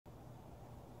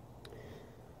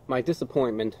My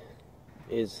disappointment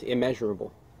is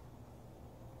immeasurable,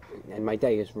 and my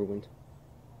day is ruined.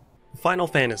 Final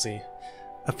Fantasy.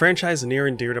 A franchise near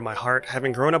and dear to my heart,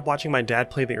 having grown up watching my dad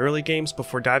play the early games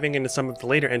before diving into some of the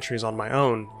later entries on my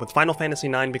own, with Final Fantasy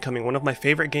IX becoming one of my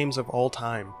favorite games of all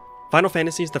time. Final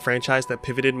Fantasy is the franchise that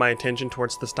pivoted my attention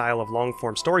towards the style of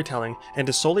long-form storytelling and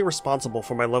is solely responsible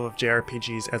for my love of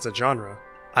JRPGs as a genre.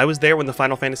 I was there when the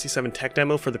Final Fantasy VII tech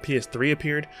demo for the PS3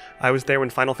 appeared, I was there when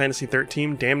Final Fantasy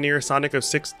XIII damn near Sonic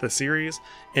 06 the series,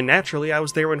 and naturally I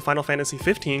was there when Final Fantasy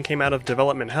XV came out of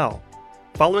development hell.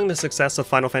 Following the success of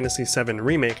Final Fantasy VII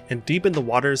Remake and deep in the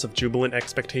waters of jubilant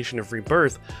expectation of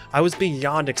rebirth, I was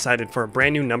beyond excited for a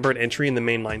brand new numbered entry in the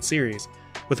mainline series.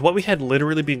 With what we had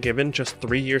literally been given just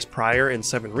 3 years prior in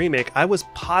 7 Remake, I was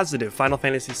positive Final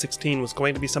Fantasy XVI was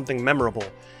going to be something memorable,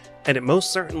 and it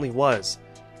most certainly was.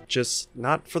 Just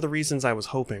not for the reasons I was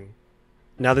hoping.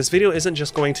 Now this video isn't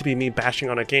just going to be me bashing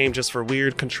on a game just for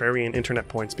weird contrarian internet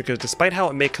points, because despite how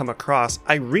it may come across,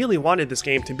 I really wanted this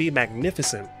game to be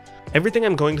magnificent. Everything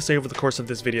I'm going to say over the course of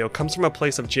this video comes from a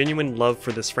place of genuine love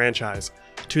for this franchise.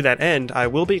 To that end, I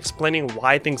will be explaining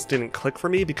why things didn't click for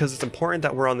me, because it's important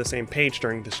that we're on the same page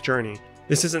during this journey.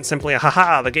 This isn't simply a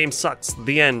haha, the game sucks,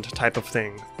 the end type of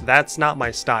thing. That's not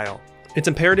my style. It's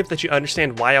imperative that you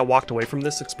understand why I walked away from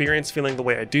this experience feeling the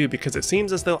way I do, because it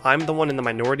seems as though I'm the one in the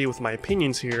minority with my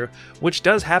opinions here, which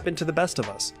does happen to the best of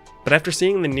us. But after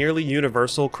seeing the nearly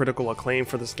universal critical acclaim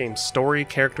for this game's story,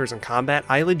 characters, and combat,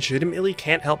 I legitimately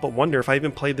can't help but wonder if I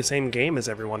even played the same game as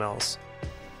everyone else.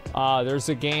 There's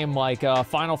a game like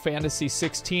Final Fantasy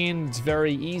XVI. It's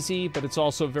very easy, but it's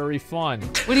also very fun.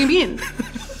 What do you mean?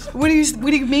 What do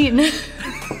you mean?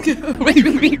 What do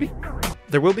you mean?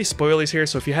 There will be spoilers here,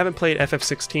 so if you haven't played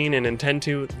FF16 and intend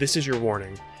to, this is your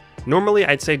warning. Normally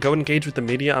I'd say go engage with the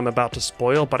media I'm about to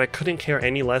spoil, but I couldn't care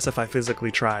any less if I physically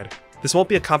tried. This won't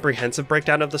be a comprehensive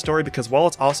breakdown of the story because while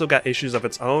it's also got issues of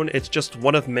its own, it's just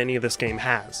one of many this game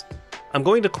has. I'm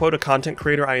going to quote a content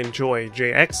creator I enjoy,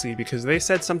 JXC, because they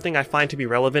said something I find to be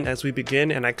relevant as we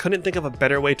begin, and I couldn't think of a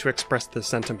better way to express this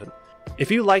sentiment.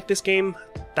 If you like this game,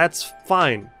 that's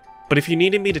fine. But if you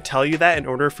needed me to tell you that in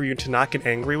order for you to not get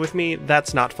angry with me,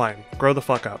 that's not fine. Grow the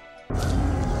fuck up.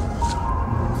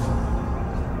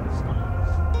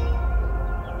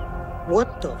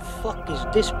 What the fuck is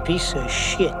this piece of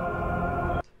shit?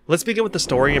 Let's begin with the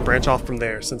story and branch off from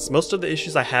there, since most of the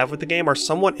issues I have with the game are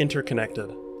somewhat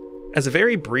interconnected. As a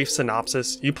very brief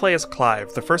synopsis, you play as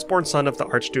Clive, the firstborn son of the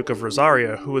Archduke of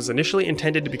Rosaria, who was initially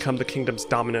intended to become the kingdom's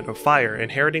dominant of fire,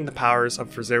 inheriting the powers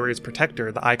of Rosaria's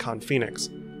protector, the Icon Phoenix.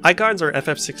 Icons are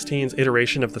FF16's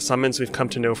iteration of the summons we've come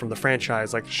to know from the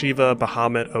franchise, like Shiva,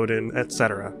 Bahamut, Odin,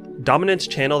 etc. Dominants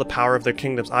channel the power of their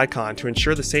kingdom's icon to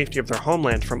ensure the safety of their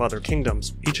homeland from other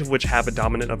kingdoms, each of which have a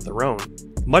dominant of their own.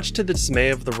 Much to the dismay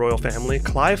of the royal family,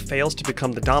 Clive fails to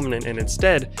become the dominant, and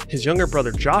instead, his younger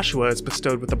brother Joshua is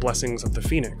bestowed with the blessings of the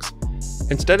Phoenix.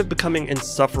 Instead of becoming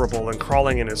insufferable and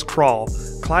crawling in his crawl,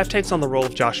 Clive takes on the role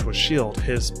of Joshua's shield,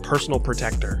 his personal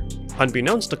protector.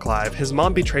 Unbeknownst to Clive, his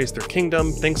mom betrays their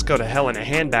kingdom, things go to hell in a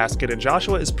handbasket, and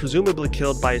Joshua is presumably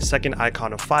killed by his second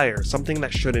icon of fire, something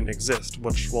that shouldn't exist,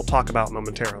 which we'll talk about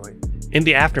momentarily. In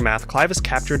the aftermath, Clive is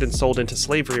captured and sold into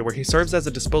slavery, where he serves as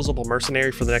a disposable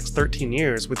mercenary for the next 13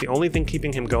 years, with the only thing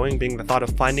keeping him going being the thought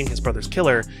of finding his brother's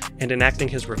killer and enacting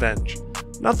his revenge.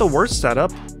 Not the worst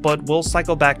setup, but we'll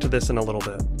cycle back to this in a little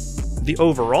bit. The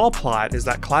overall plot is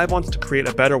that Clive wants to create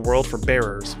a better world for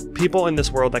bearers, people in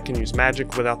this world that can use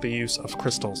magic without the use of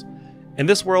crystals. In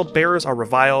this world, bearers are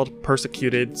reviled,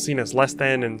 persecuted, seen as less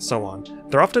than, and so on.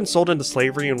 They're often sold into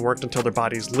slavery and worked until their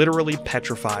bodies literally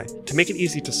petrify. To make it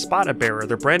easy to spot a bearer,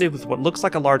 they're branded with what looks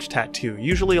like a large tattoo,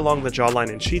 usually along the jawline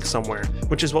and cheek somewhere,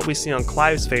 which is what we see on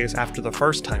Clive's face after the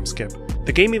first time skip.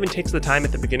 The game even takes the time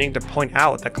at the beginning to point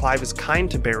out that Clive is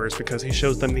kind to bearers because he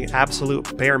shows them the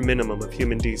absolute bare minimum of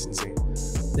human decency.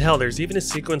 Hell, there's even a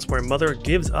sequence where a mother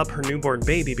gives up her newborn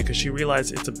baby because she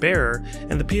realizes it's a bearer,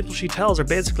 and the people she tells are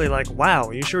basically like, wow,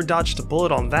 you sure dodged a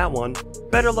bullet on that one.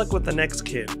 Better luck with the next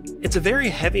kid. It's a very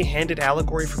heavy-handed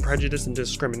allegory for prejudice and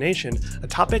discrimination, a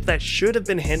topic that should have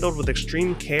been handled with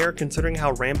extreme care considering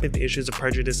how rampant the issues of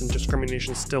prejudice and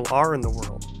discrimination still are in the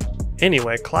world.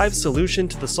 Anyway, Clive's solution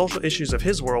to the social issues of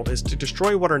his world is to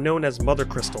destroy what are known as mother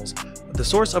crystals, the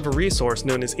source of a resource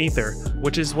known as ether,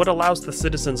 which is what allows the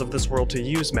citizens of this world to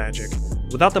use magic.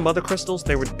 Without the mother crystals,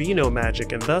 there would be no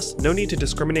magic, and thus no need to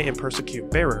discriminate and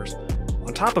persecute bearers.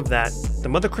 On top of that, the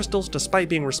mother crystals, despite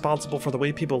being responsible for the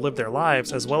way people live their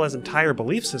lives as well as entire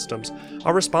belief systems,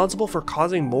 are responsible for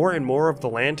causing more and more of the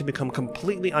land to become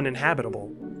completely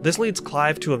uninhabitable. This leads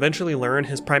Clive to eventually learn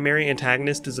his primary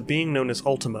antagonist is a being known as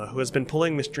Ultima, who has been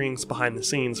pulling the strings behind the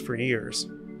scenes for years.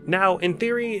 Now, in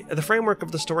theory, the framework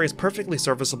of the story is perfectly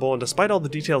serviceable, and despite all the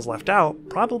details left out,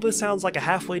 probably sounds like a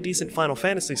halfway decent Final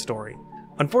Fantasy story.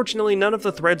 Unfortunately, none of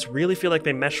the threads really feel like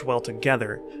they mesh well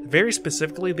together, very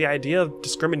specifically the idea of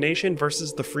discrimination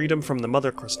versus the freedom from the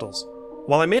Mother Crystals.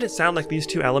 While I made it sound like these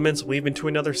two elements weave into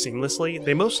another seamlessly,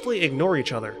 they mostly ignore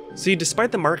each other. See,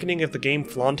 despite the marketing of the game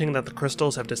flaunting that the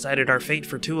crystals have decided our fate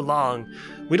for too long,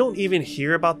 we don't even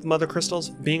hear about the Mother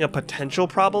Crystals being a potential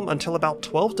problem until about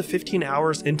 12 to 15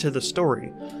 hours into the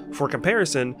story. For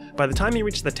comparison, by the time you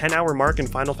reach the 10-hour mark in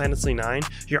Final Fantasy IX,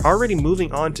 you're already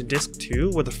moving on to Disc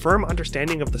 2 with a firm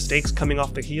understanding of the stakes coming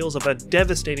off the heels of a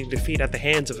devastating defeat at the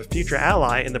hands of a future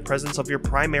ally in the presence of your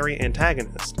primary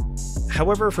antagonist.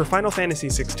 However, for Final Fantasy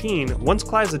XVI, once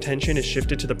Clive's attention is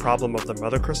shifted to the problem of the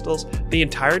Mother Crystals, the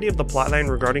entirety of the plotline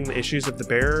regarding the issues of the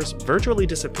bearers virtually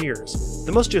disappears.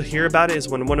 The most you'll hear about it is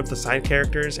when one of the side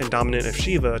characters and dominant of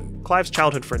Shiva, Clive's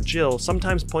childhood friend Jill,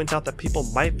 sometimes points out that people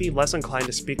might be less inclined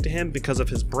to speak to him because of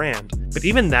his brand. But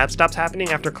even that stops happening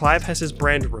after Clive has his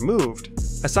brand removed.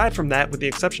 Aside from that, with the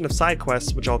exception of side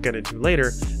quests, which I'll get into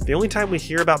later, the only time we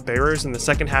hear about bearers in the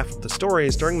second half of the story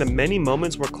is during the many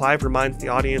moments where Clive reminds the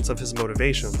audience of his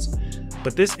motivations.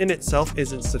 But this in itself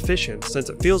isn't sufficient, since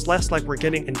it feels less like we're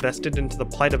getting invested into the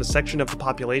plight of a section of the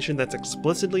population that's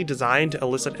explicitly designed to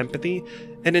elicit empathy,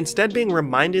 and instead being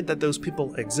reminded that those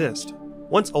people exist.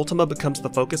 Once Ultima becomes the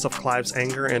focus of Clive's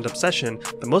anger and obsession,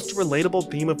 the most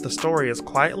relatable theme of the story is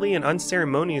quietly and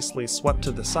unceremoniously swept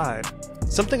to the side.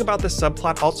 Something about this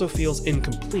subplot also feels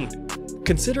incomplete.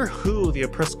 Consider who the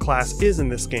oppressed class is in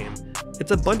this game.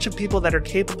 It's a bunch of people that are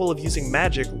capable of using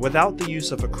magic without the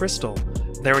use of a crystal.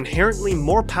 They're inherently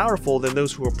more powerful than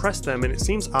those who oppress them, and it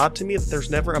seems odd to me that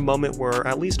there's never a moment where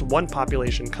at least one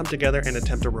population come together and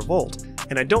attempt a revolt.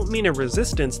 And I don't mean a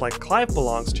resistance like Clive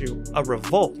belongs to, a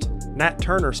revolt, Nat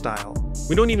Turner style.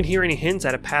 We don't even hear any hints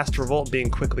at a past revolt being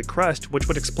quickly crushed, which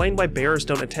would explain why bearers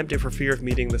don't attempt it for fear of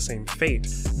meeting the same fate.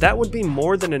 That would be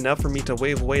more than enough for me to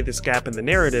wave away this gap in the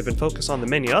narrative and focus on the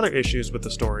many other issues with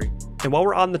the story. And while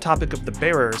we're on the topic of the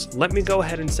bearers, let me go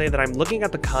ahead and say that I'm looking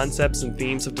at the concepts and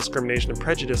themes of discrimination and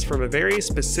prejudice from a very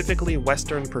specifically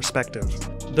Western perspective.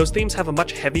 Those themes have a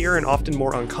much heavier and often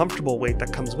more uncomfortable weight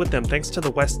that comes with them thanks to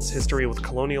the West's history with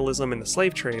colonialism and the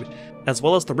slave trade, as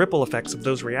well as the ripple effects of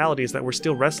those realities that we're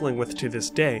still wrestling with to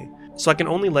this day. So I can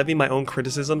only levy my own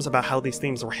criticisms about how these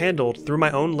themes were handled through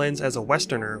my own lens as a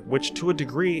Westerner, which to a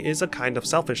degree is a kind of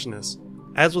selfishness.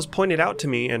 As was pointed out to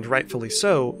me, and rightfully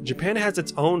so, Japan has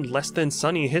its own less than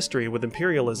sunny history with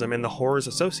imperialism and the horrors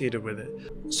associated with it.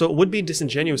 So it would be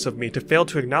disingenuous of me to fail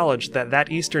to acknowledge that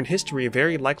that Eastern history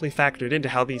very likely factored into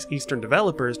how these Eastern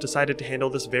developers decided to handle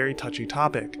this very touchy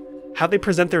topic. How they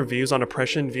present their views on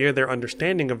oppression via their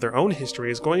understanding of their own history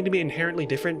is going to be inherently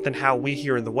different than how we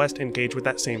here in the West engage with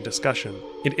that same discussion.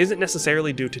 It isn't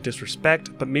necessarily due to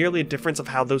disrespect, but merely a difference of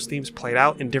how those themes played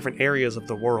out in different areas of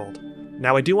the world.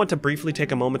 Now, I do want to briefly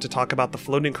take a moment to talk about the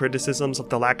floating criticisms of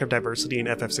the lack of diversity in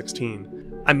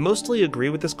FF16. I mostly agree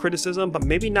with this criticism, but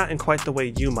maybe not in quite the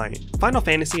way you might. Final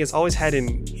Fantasy has always had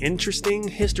an interesting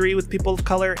history with people of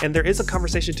color, and there is a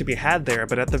conversation to be had there,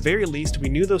 but at the very least, we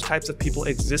knew those types of people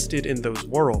existed in those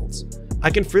worlds. I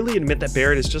can freely admit that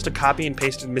Barrett is just a copy and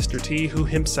pasted Mr. T, who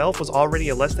himself was already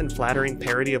a less than flattering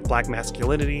parody of black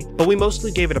masculinity, but we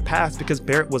mostly gave it a pass because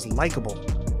Barrett was likable.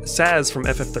 Saz from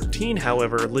FF13,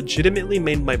 however, legitimately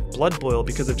made my blood boil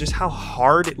because of just how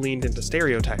hard it leaned into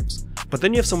stereotypes. But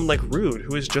then you have someone like Rude,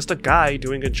 who is just a guy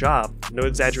doing a job, no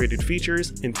exaggerated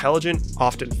features, intelligent,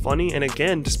 often funny, and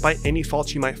again, despite any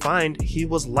faults you might find, he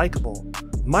was likable.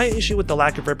 My issue with the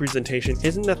lack of representation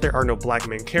isn't that there are no black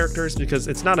main characters, because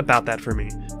it's not about that for me.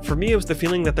 For me, it was the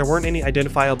feeling that there weren't any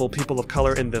identifiable people of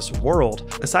color in this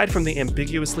world, aside from the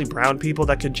ambiguously brown people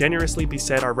that could generously be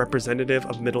said are representative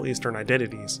of Middle Eastern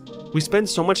identities. We spend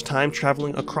so much time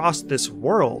traveling across this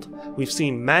world. We've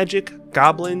seen magic,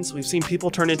 goblins, we've seen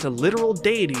people turn into literal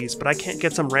deities, but I can't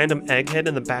get some random egghead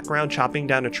in the background chopping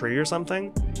down a tree or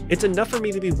something. It's enough for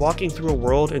me to be walking through a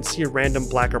world and see a random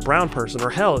black or brown person, or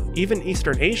hell, even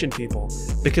Eastern Asian people,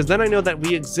 because then I know that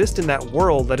we exist in that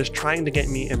world that is trying to get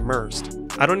me immersed.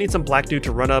 I don't need some black dude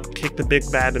to run up, kick the big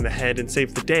bad in the head, and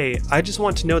save the day. I just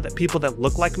want to know that people that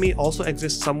look like me also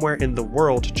exist somewhere in the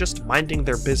world, just minding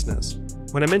their business.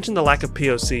 When I mention the lack of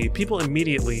POC, people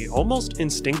immediately, almost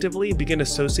instinctively, begin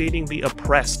associating the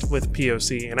oppressed with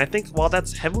POC, and I think while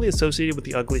that's heavily associated with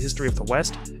the ugly history of the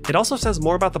West, it also says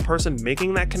more about the person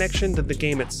making that connection than the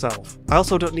game itself. I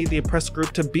also don't need the oppressed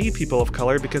group to be people of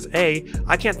color because A,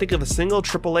 I can't think of a single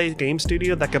AAA game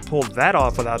studio that could pull that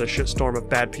off without a shitstorm of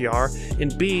bad PR,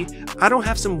 and B, I don't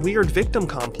have some weird victim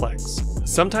complex.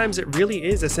 Sometimes it really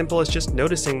is as simple as just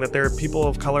noticing that there are people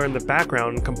of color in the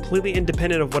background, completely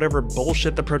independent of whatever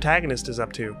bullshit the protagonist is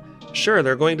up to. Sure,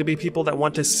 there are going to be people that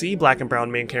want to see black and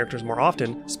brown main characters more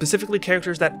often, specifically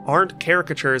characters that aren't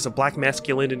caricatures of black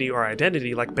masculinity or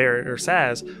identity like Barrett or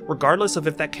Saz, regardless of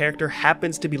if that character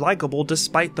happens to be likable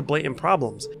despite the blatant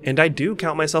problems. And I do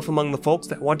count myself among the folks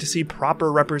that want to see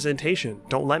proper representation.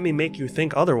 Don't let me make you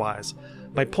think otherwise.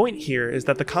 My point here is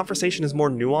that the conversation is more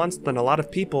nuanced than a lot of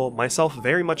people, myself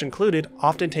very much included,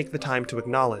 often take the time to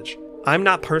acknowledge. I'm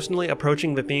not personally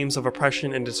approaching the themes of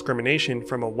oppression and discrimination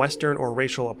from a Western or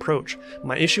racial approach.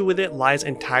 My issue with it lies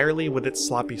entirely with its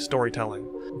sloppy storytelling.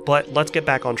 But let's get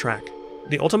back on track.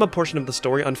 The Ultima portion of the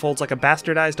story unfolds like a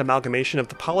bastardized amalgamation of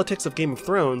the politics of Game of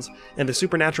Thrones and the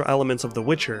supernatural elements of The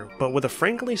Witcher, but with a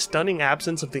frankly stunning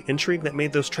absence of the intrigue that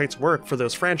made those traits work for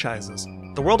those franchises.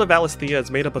 The world of Valisthea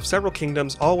is made up of several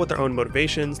kingdoms, all with their own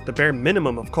motivations, the bare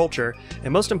minimum of culture,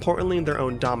 and most importantly, their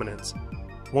own dominance.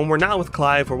 When we're not with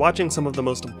Clive, we're watching some of the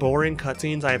most boring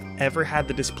cutscenes I have ever had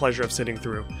the displeasure of sitting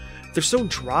through. They're so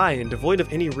dry and devoid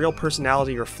of any real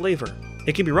personality or flavor.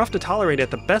 It can be rough to tolerate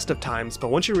at the best of times, but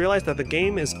once you realize that the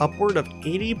game is upward of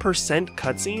 80%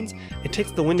 cutscenes, it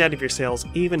takes the wind out of your sails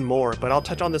even more, but I'll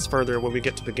touch on this further when we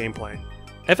get to the gameplay.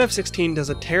 FF16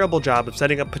 does a terrible job of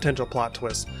setting up potential plot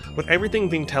twists, with everything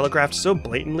being telegraphed so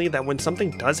blatantly that when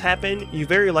something does happen, you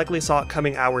very likely saw it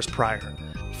coming hours prior.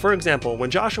 For example,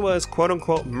 when Joshua is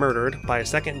quote-unquote murdered by a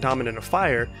second dominant of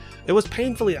fire, it was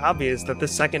painfully obvious that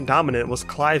this second dominant was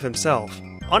Clive himself.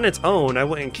 On its own, I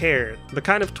wouldn't care. The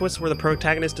kind of twist where the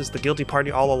protagonist is the guilty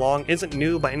party all along isn't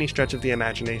new by any stretch of the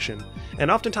imagination,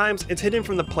 and oftentimes it's hidden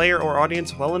from the player or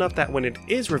audience well enough that when it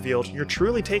is revealed, you're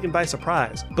truly taken by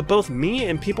surprise. But both me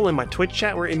and people in my Twitch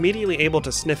chat were immediately able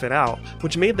to sniff it out,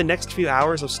 which made the next few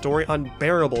hours of story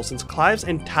unbearable since Clive's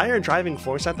entire driving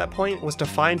force at that point was to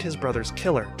find his brother's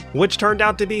killer, which turned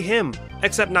out to be him.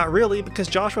 Except not really, because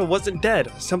Joshua wasn't dead,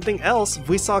 something else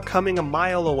we saw coming a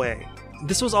mile away.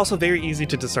 This was also very easy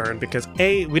to discern because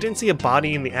A, we didn't see a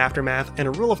body in the aftermath, and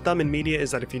a rule of thumb in media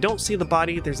is that if you don't see the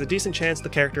body, there's a decent chance the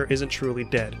character isn't truly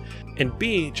dead. And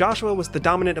B, Joshua was the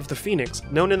dominant of the Phoenix,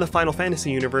 known in the Final Fantasy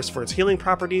universe for its healing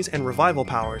properties and revival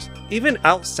powers. Even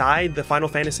outside the Final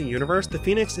Fantasy universe, the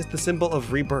Phoenix is the symbol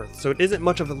of rebirth, so it isn't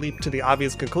much of a leap to the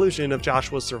obvious conclusion of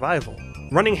Joshua's survival.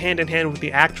 Running hand in hand with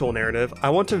the actual narrative, I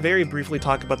want to very briefly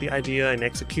talk about the idea and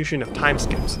execution of time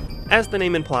skips. As the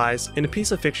name implies, in a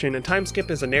piece of fiction, a time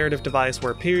skip is a narrative device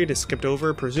where a period is skipped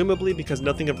over, presumably because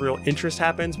nothing of real interest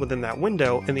happens within that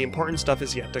window and the important stuff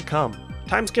is yet to come.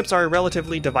 Time skips are a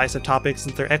relatively divisive topic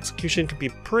since their execution can be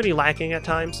pretty lacking at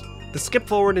times. The skip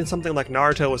forward in something like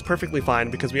Naruto was perfectly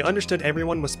fine because we understood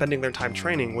everyone was spending their time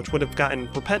training, which would have gotten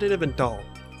repetitive and dull.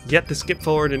 Yet the skip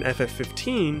forward in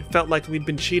FF15 felt like we'd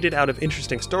been cheated out of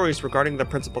interesting stories regarding the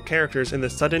principal characters in the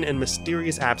sudden and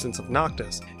mysterious absence of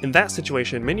Noctis. In that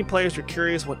situation, many players were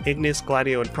curious what Ignis,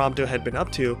 Gladio, and Prompto had been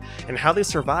up to, and how they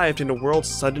survived in a world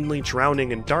suddenly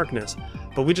drowning in darkness.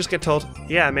 But we just get told,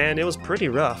 yeah man, it was pretty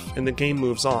rough, and the game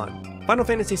moves on. Final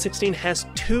Fantasy XVI has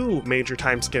two major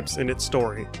time skips in its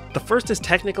story. The first is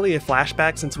technically a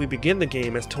flashback since we begin the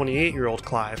game as 28-year-old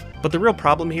Clive, but the real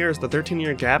problem here is the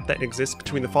 13-year gap that exists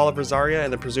between the fall of Rosaria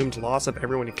and the presumed loss of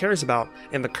everyone he cares about,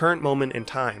 and the current moment in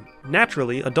time.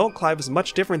 Naturally, adult Clive is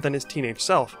much different than his teenage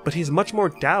self, but he's much more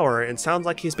dour and sounds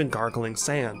like he's been gargling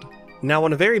sand. Now,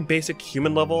 on a very basic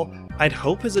human level, I'd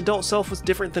hope his adult self was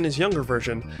different than his younger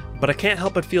version, but I can't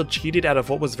help but feel cheated out of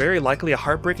what was very likely a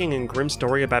heartbreaking and grim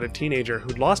story about a teenager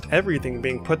who'd lost everything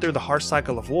being put through the harsh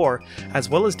cycle of war, as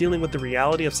well as dealing with the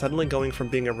reality of suddenly going from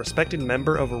being a respected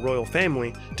member of a royal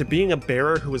family to being a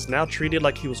bearer who was now treated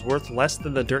like he was worth less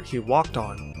than the dirt he walked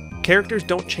on. Characters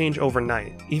don't change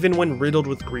overnight, even when riddled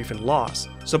with grief and loss,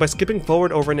 so by skipping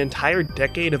forward over an entire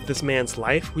decade of this man's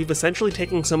life, we've essentially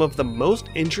taken some of the most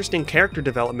interesting character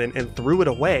development and threw it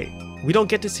away. We don't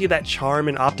get to see that charm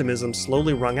and optimism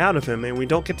slowly wrung out of him, and we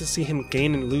don't get to see him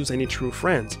gain and lose any true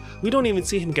friends. We don't even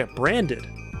see him get branded.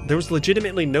 There was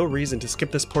legitimately no reason to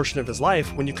skip this portion of his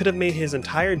life when you could have made his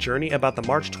entire journey about the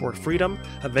march toward freedom,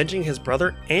 avenging his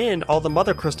brother, and all the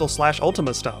Mother Crystal /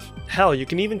 Ultima stuff. Hell, you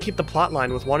can even keep the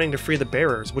plotline with wanting to free the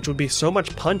bearers, which would be so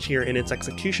much punchier in its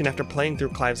execution after playing through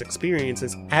Clive's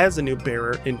experiences as a new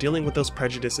bearer and dealing with those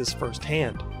prejudices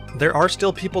firsthand. There are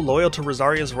still people loyal to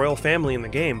Rosaria's royal family in the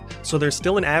game, so there's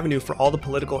still an avenue for all the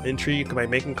political intrigue by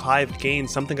making Clive gain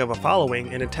something of a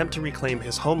following and attempt to reclaim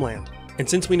his homeland. And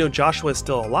since we know Joshua is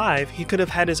still alive, he could have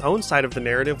had his own side of the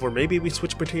narrative where maybe we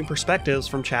switch between perspectives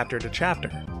from chapter to chapter.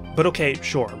 But okay,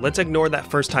 sure, let's ignore that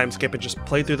first time skip and just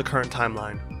play through the current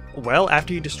timeline. Well,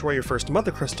 after you destroy your first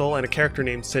Mother Crystal and a character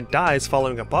named Sid dies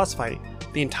following a boss fight,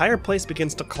 the entire place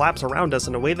begins to collapse around us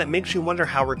in a way that makes you wonder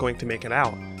how we're going to make it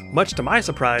out. Much to my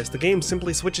surprise, the game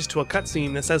simply switches to a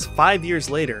cutscene that says 5 years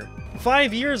later.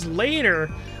 5 years later?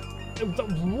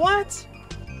 What?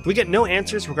 We get no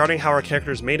answers regarding how our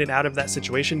characters made it out of that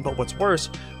situation, but what's worse,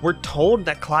 we're told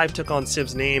that Clive took on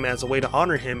Siv's name as a way to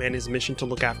honor him and his mission to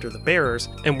look after the bearers,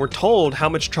 and we're told how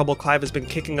much trouble Clive has been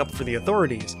kicking up for the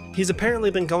authorities. He's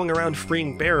apparently been going around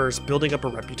freeing bearers, building up a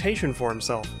reputation for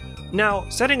himself. Now,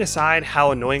 setting aside how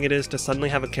annoying it is to suddenly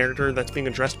have a character that's being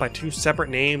addressed by 2 separate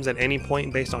names at any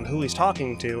point based on who he's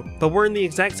talking to, but we're in the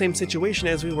exact same situation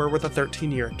as we were with a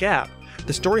 13-year gap.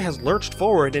 The story has lurched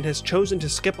forward and has chosen to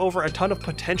skip over a ton of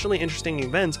potentially interesting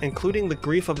events, including the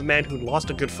grief of a man who lost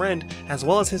a good friend, as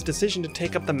well as his decision to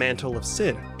take up the mantle of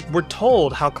Sid. We're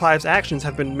told how Clive's actions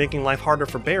have been making life harder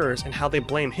for bearers and how they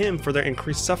blame him for their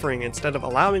increased suffering instead of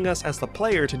allowing us as the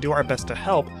player to do our best to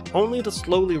help, only to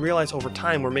slowly realize over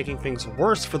time we're making things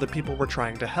worse for the people we're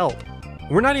trying to help.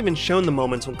 We're not even shown the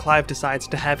moments when Clive decides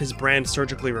to have his brand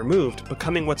surgically removed,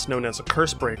 becoming what's known as a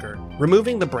curse breaker.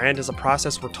 Removing the brand is a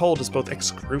process we're told is both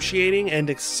excruciating and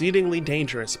exceedingly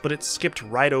dangerous, but it's skipped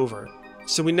right over.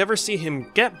 So we never see him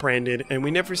get branded, and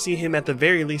we never see him at the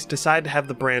very least decide to have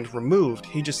the brand removed.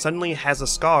 He just suddenly has a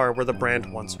scar where the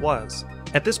brand once was.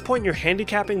 At this point, you're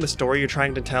handicapping the story you're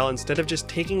trying to tell instead of just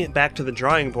taking it back to the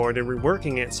drawing board and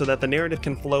reworking it so that the narrative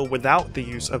can flow without the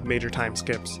use of major time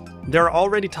skips. There are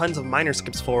already tons of minor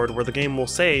skips forward where the game will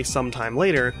say sometime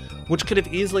later, which could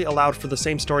have easily allowed for the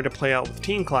same story to play out with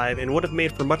Teen Clive and would have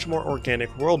made for much more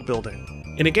organic world building.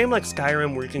 In a game like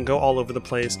Skyrim where you can go all over the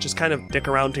place, just kind of dick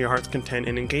around to your heart's content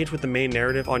and engage with the main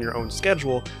narrative on your own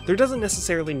schedule, there doesn't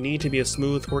necessarily need to be a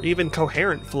smooth or even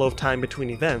coherent flow of time between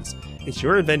events. It's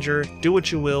your adventure, do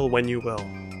what you will when you will.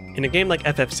 In a game like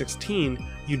FF16,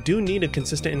 you do need a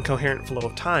consistent and coherent flow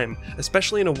of time,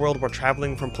 especially in a world where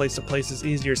traveling from place to place is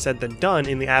easier said than done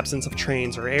in the absence of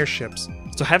trains or airships.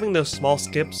 So having those small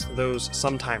skips, those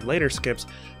sometime later skips,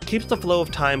 keeps the flow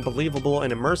of time believable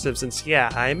and immersive since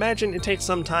yeah, I imagine it takes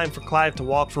some time for Clive to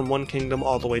walk from one kingdom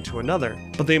all the way to another.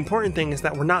 But the important thing is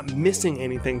that we're not missing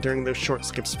anything during those short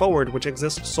skips forward, which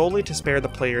exist solely to spare the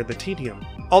player the tedium.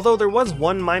 Although there was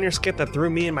one minor skip that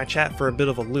threw me and my chat for a bit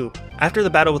of a loop. After the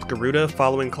battle with Garuda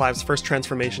following Clive's first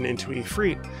transformation into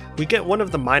Ifrit, we get one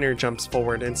of the minor jumps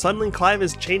forward and suddenly Clive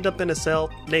is chained up in a cell,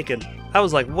 naked. I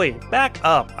was like, wait, back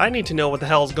up, I need to know what the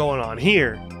hell's going on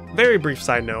here. Very brief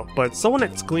side note, but someone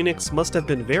at Squeenix must have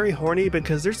been very horny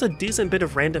because there's a decent bit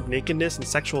of random nakedness and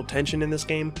sexual tension in this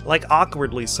game, like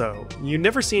awkwardly so. You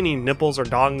never see any nipples or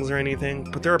dongs or anything,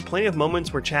 but there are plenty of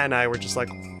moments where Chad and I were just like,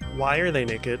 why are they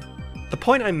naked? The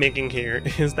point I'm making here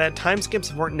is that time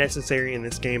skips weren't necessary in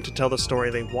this game to tell the story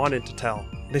they wanted to tell.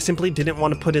 They simply didn't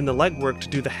want to put in the legwork to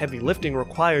do the heavy lifting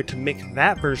required to make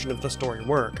that version of the story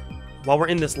work. While we're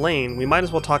in this lane, we might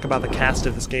as well talk about the cast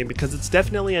of this game because it's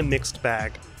definitely a mixed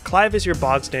bag. Clive is your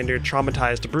bog standard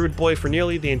traumatized brood boy for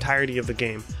nearly the entirety of the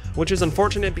game, which is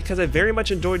unfortunate because I very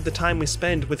much enjoyed the time we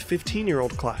spend with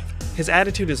 15-year-old Clive. His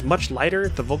attitude is much lighter,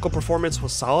 the vocal performance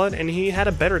was solid, and he had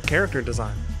a better character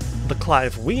design. The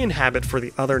Clive we inhabit for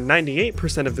the other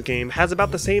 98% of the game has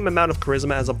about the same amount of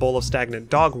charisma as a bowl of stagnant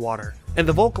dog water, and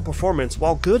the vocal performance,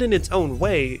 while good in its own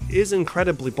way, is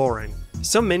incredibly boring.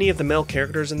 So many of the male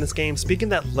characters in this game speak in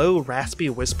that low, raspy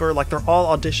whisper like they're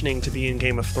all auditioning to be in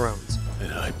Game of Thrones.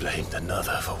 And I blamed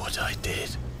another for what I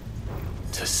did,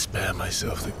 to spare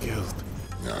myself the guilt.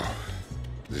 No,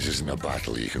 this isn't a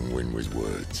battle you can win with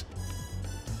words.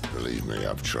 Believe me,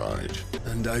 I've tried.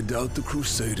 And I doubt the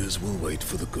Crusaders will wait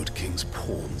for the good king's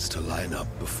pawns to line up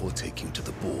before taking to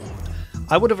the board.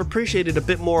 I would have appreciated a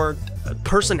bit more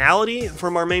personality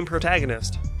from our main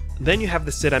protagonist. Then you have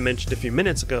the Sid I mentioned a few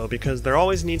minutes ago, because there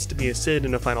always needs to be a Sid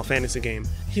in a Final Fantasy game.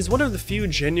 He's one of the few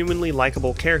genuinely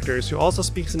likable characters who also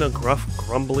speaks in a gruff,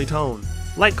 grumbly tone.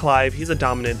 Like Clive, he's a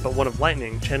dominant but one of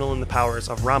lightning, channeling the powers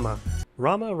of Rama.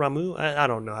 Ramu? I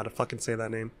don't know how to fucking say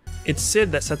that name. It's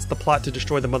Sid that sets the plot to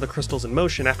destroy the Mother Crystals in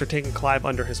motion after taking Clive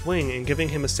under his wing and giving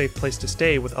him a safe place to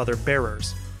stay with other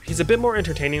bearers. He's a bit more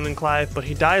entertaining than Clive, but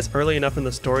he dies early enough in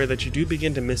the story that you do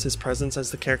begin to miss his presence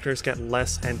as the characters get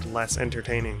less and less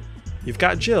entertaining. You've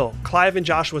got Jill, Clive and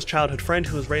Joshua's childhood friend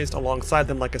who was raised alongside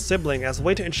them like a sibling as a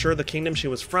way to ensure the kingdom she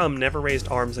was from never raised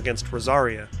arms against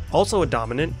Rosaria. Also a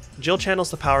dominant, Jill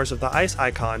channels the powers of the ice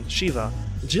icon, Shiva.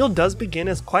 Jill does begin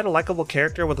as quite a likable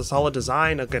character with a solid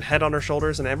design, a good head on her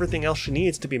shoulders, and everything else she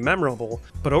needs to be memorable,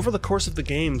 but over the course of the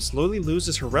game slowly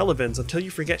loses her relevance until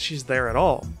you forget she's there at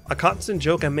all. A constant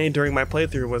joke I made during my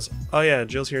playthrough was, oh yeah,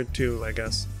 Jill's here too, I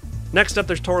guess. Next up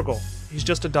there's Torgal. He's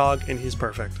just a dog and he's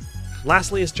perfect.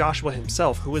 Lastly is Joshua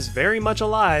himself, who is very much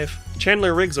alive.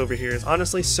 Chandler Riggs over here is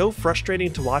honestly so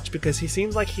frustrating to watch because he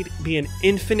seems like he'd be an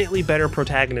infinitely better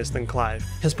protagonist than Clive.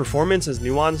 His performance is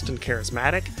nuanced and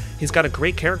charismatic, he's got a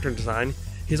great character design,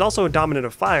 he's also a dominant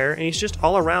of fire, and he's just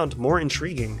all around more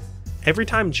intriguing. Every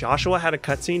time Joshua had a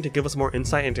cutscene to give us more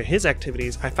insight into his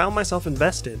activities, I found myself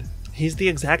invested. He's the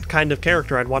exact kind of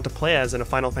character I'd want to play as in a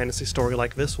Final Fantasy story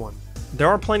like this one. There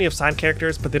are plenty of side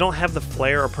characters, but they don't have the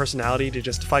flair or personality to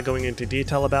justify going into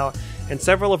detail about, and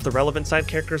several of the relevant side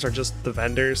characters are just the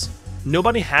vendors.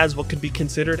 Nobody has what could be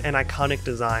considered an iconic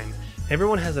design.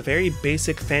 Everyone has a very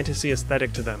basic fantasy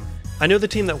aesthetic to them. I know the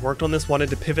team that worked on this wanted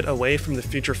to pivot away from the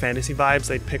future fantasy vibes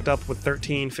they'd picked up with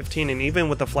 13, 15, and even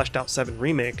with the fleshed out 7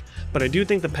 remake, but I do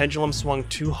think the pendulum swung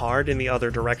too hard in the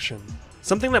other direction.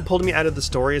 Something that pulled me out of the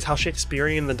story is how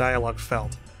Shakespearean the dialogue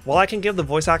felt. While I can give the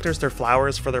voice actors their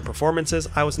flowers for their performances,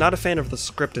 I was not a fan of the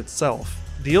script itself.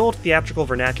 The old theatrical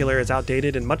vernacular is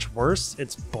outdated and much worse,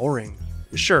 it's boring.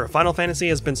 Sure, Final Fantasy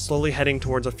has been slowly heading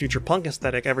towards a future punk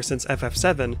aesthetic ever since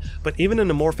FF7, but even in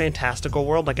a more fantastical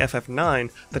world like FF9,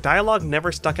 the dialogue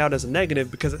never stuck out as a negative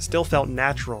because it still felt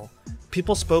natural.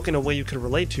 People spoke in a way you could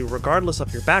relate to regardless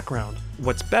of your background.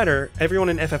 What's better, everyone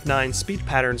in FF9's speech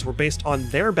patterns were based on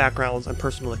their backgrounds and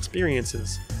personal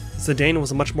experiences. Zidane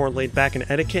was much more laid back in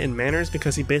etiquette and manners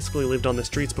because he basically lived on the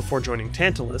streets before joining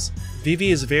Tantalus.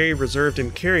 Vivi is very reserved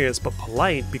and curious but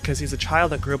polite because he's a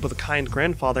child that grew up with a kind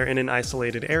grandfather in an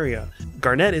isolated area.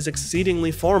 Garnet is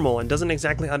exceedingly formal and doesn't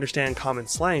exactly understand common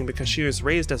slang because she was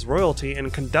raised as royalty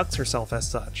and conducts herself as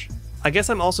such. I guess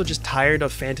I'm also just tired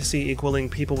of fantasy equaling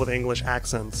people with English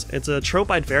accents. It's a trope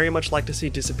I'd very much like to see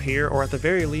disappear, or at the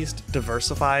very least,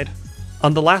 diversified.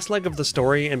 On the last leg of the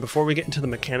story, and before we get into the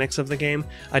mechanics of the game,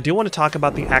 I do want to talk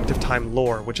about the active time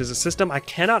lore, which is a system I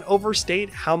cannot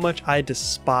overstate how much I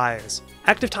despise.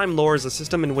 Active time lore is a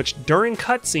system in which during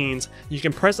cutscenes, you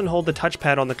can press and hold the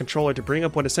touchpad on the controller to bring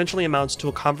up what essentially amounts to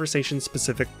a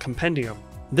conversation-specific compendium.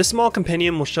 This small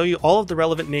compendium will show you all of the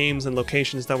relevant names and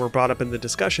locations that were brought up in the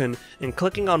discussion, and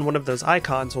clicking on one of those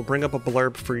icons will bring up a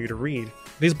blurb for you to read.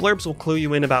 These blurbs will clue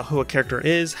you in about who a character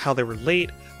is, how they relate,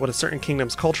 what a certain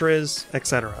kingdom's culture is,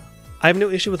 etc. I have no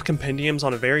issue with compendiums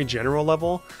on a very general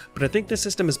level, but I think this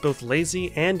system is both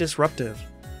lazy and disruptive.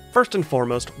 First and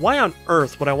foremost, why on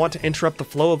earth would I want to interrupt the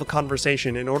flow of a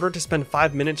conversation in order to spend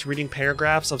 5 minutes reading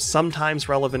paragraphs of sometimes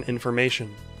relevant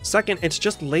information? Second, it's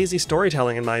just lazy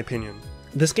storytelling in my opinion.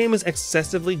 This game is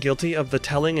excessively guilty of the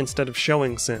telling instead of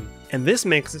showing sin, and this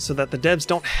makes it so that the devs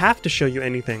don't have to show you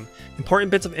anything.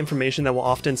 Important bits of information that will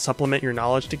often supplement your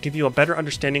knowledge to give you a better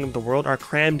understanding of the world are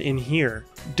crammed in here.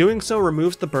 Doing so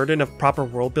removes the burden of proper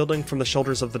world building from the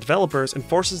shoulders of the developers and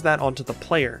forces that onto the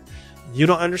player. You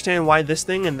don't understand why this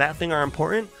thing and that thing are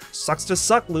important? Sucks to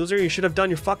suck, loser, you should have done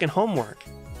your fucking homework.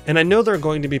 And I know there are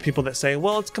going to be people that say,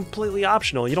 well, it's completely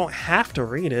optional, you don't have to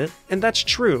read it. And that's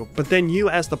true, but then you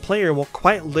as the player will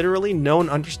quite literally know and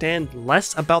understand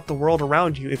less about the world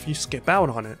around you if you skip out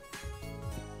on it.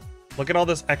 Look at all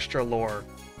this extra lore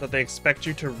that they expect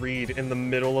you to read in the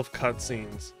middle of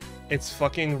cutscenes. It's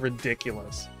fucking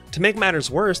ridiculous. To make matters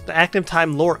worse, the active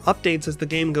time lore updates as the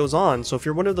game goes on, so if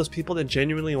you're one of those people that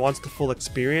genuinely wants the full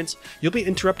experience, you'll be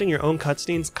interrupting your own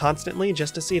cutscenes constantly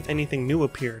just to see if anything new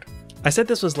appeared. I said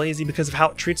this was lazy because of how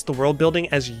it treats the world building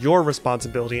as your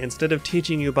responsibility instead of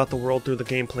teaching you about the world through the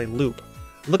gameplay loop.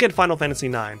 Look at Final Fantasy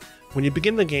IX. When you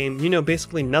begin the game, you know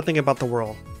basically nothing about the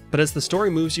world. But as the story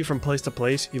moves you from place to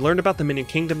place, you learn about the many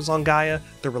kingdoms on Gaia,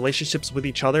 their relationships with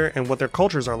each other, and what their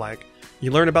cultures are like. You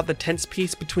learn about the tense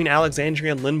peace between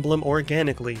Alexandria and Lindblum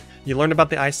organically. You learn about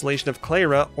the isolation of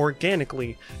Clara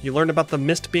organically. You learn about the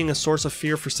mist being a source of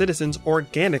fear for citizens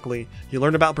organically. You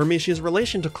learn about Bermecia's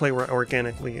relation to Clara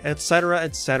organically, etc,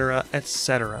 etc,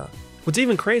 etc. What's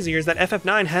even crazier is that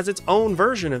FF9 has its own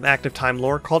version of active time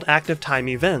lore called active time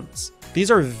events. These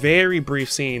are very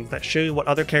brief scenes that show you what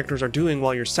other characters are doing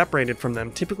while you're separated from them,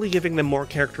 typically giving them more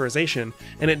characterization,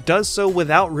 and it does so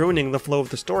without ruining the flow of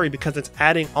the story because it's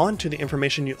adding on to the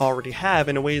information you already have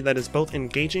in a way that is both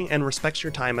engaging and respects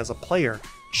your time as a player.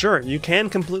 Sure, you can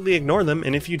completely ignore them,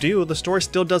 and if you do, the story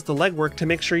still does the legwork to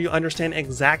make sure you understand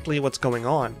exactly what's going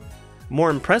on. More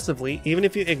impressively, even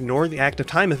if you ignore the active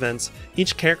time events,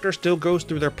 each character still goes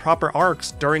through their proper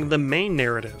arcs during the main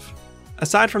narrative.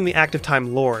 Aside from the active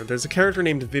time lore, there's a character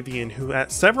named Vivian who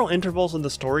at several intervals in the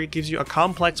story gives you a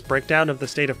complex breakdown of the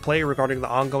state of play regarding the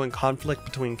ongoing conflict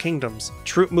between kingdoms,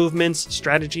 troop movements,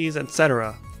 strategies,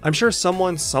 etc. I'm sure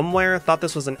someone somewhere thought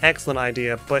this was an excellent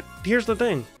idea, but here's the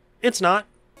thing, it's not.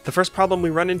 The first problem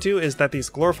we run into is that these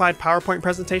glorified PowerPoint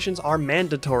presentations are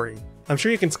mandatory. I'm sure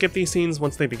you can skip these scenes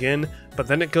once they begin, but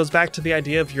then it goes back to the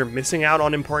idea of you're missing out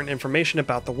on important information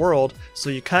about the world, so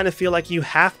you kind of feel like you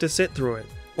have to sit through it.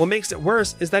 What makes it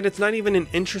worse is that it's not even an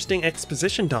interesting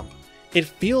exposition dump. It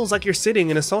feels like you're sitting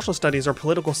in a social studies or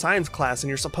political science class and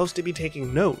you're supposed to be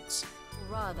taking notes.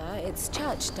 Rather, its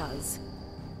church does.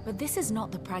 But this is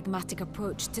not the pragmatic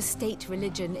approach to state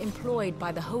religion employed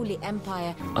by the Holy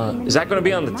Empire. Is that going to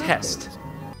be on the test?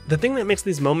 The thing that makes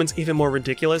these moments even more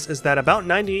ridiculous is that about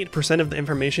 98% of the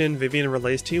information Vivian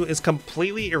relays to you is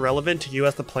completely irrelevant to you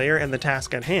as the player and the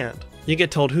task at hand. You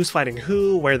get told who's fighting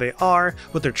who, where they are,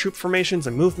 what their troop formations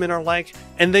and movement are like,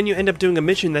 and then you end up doing a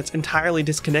mission that's entirely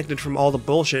disconnected from all the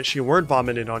bullshit she word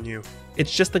vomited on you.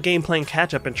 It's just the game playing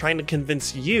catch up and trying to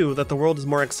convince you that the world is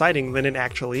more exciting than it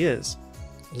actually is.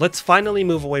 Let's finally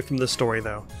move away from the story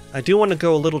though. I do want to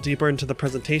go a little deeper into the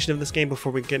presentation of this game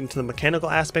before we get into the mechanical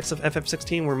aspects of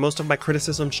FF16 where most of my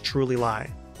criticisms truly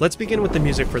lie. Let's begin with the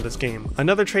music for this game,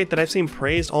 another trait that I've seen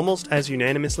praised almost as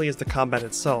unanimously as the combat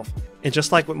itself. And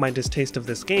just like with my distaste of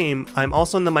this game, I'm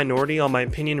also in the minority on my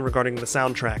opinion regarding the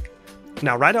soundtrack.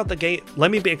 Now right out the gate,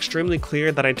 let me be extremely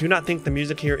clear that I do not think the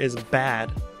music here is bad.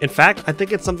 In fact, I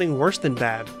think it's something worse than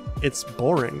bad. It's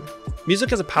boring.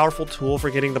 Music is a powerful tool for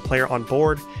getting the player on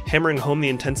board, hammering home the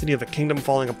intensity of a kingdom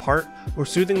falling apart, or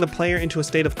soothing the player into a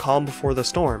state of calm before the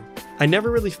storm. I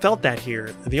never really felt that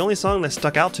here. The only song that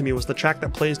stuck out to me was the track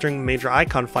that plays during major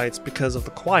icon fights because of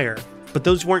the choir. But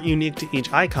those weren't unique to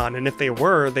each icon, and if they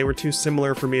were too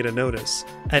similar for me to notice.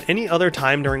 At any other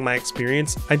time during my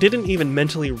experience, I didn't even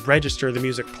mentally register the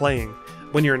music playing.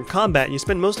 When you're in combat, you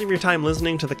spend most of your time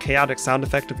listening to the chaotic sound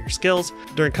effect of your skills.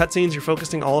 During cutscenes, you're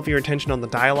focusing all of your attention on the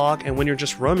dialogue, and when you're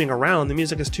just roaming around, the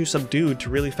music is too subdued to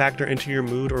really factor into your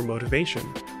mood or motivation.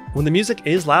 When the music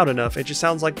is loud enough, it just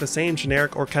sounds like the same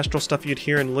generic orchestral stuff you'd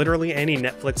hear in literally any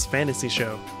Netflix fantasy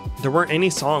show. There weren't any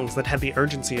songs that had the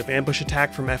urgency of Ambush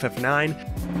Attack from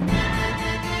FF9,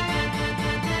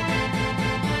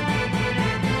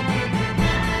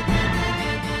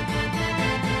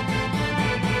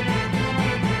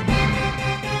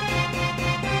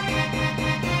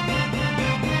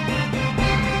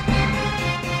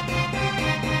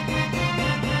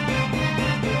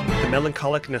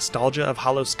 melancholic nostalgia of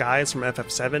Hollow Skies from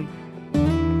FF7,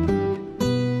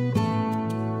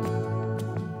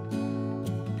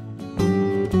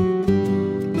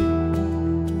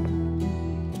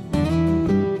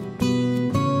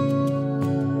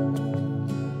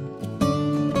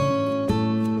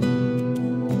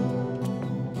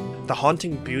 the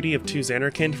haunting beauty of 2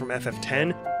 Xanarkand from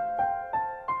FF10,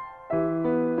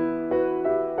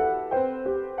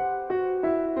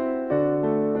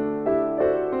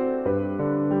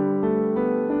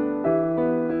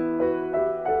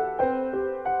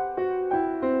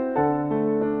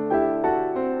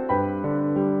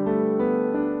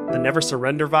 the Never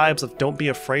Surrender vibes of Don't Be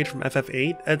Afraid from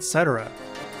FF8, etc.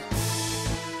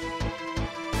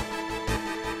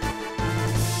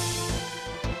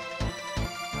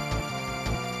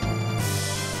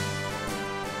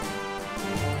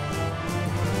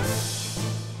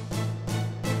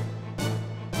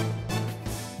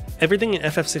 Everything in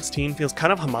FF16 feels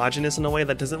kind of homogenous in a way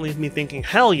that doesn't leave me thinking,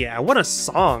 hell yeah, what a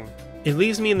song! It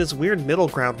leaves me in this weird middle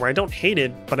ground where I don't hate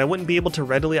it, but I wouldn't be able to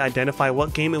readily identify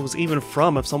what game it was even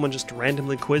from if someone just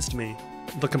randomly quizzed me.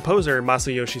 The composer,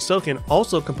 Masayoshi Soken,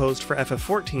 also composed for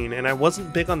FF14, and I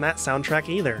wasn't big on that soundtrack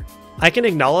either. I can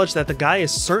acknowledge that the guy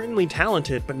is certainly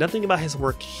talented, but nothing about his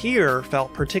work here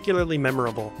felt particularly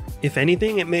memorable. If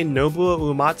anything, it made Nobuo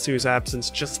Uematsu's absence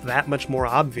just that much more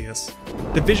obvious.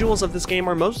 The visuals of this game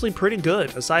are mostly pretty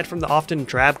good, aside from the often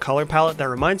drab color palette that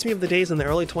reminds me of the days in the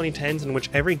early 2010s in which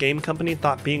every game company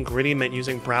thought being gritty meant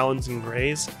using browns and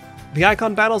grays. The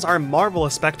icon battles are a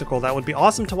marvelous spectacle that would be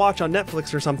awesome to watch on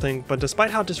Netflix or something, but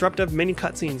despite how disruptive many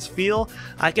cutscenes feel,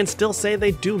 I can still say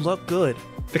they do look good.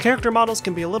 The character models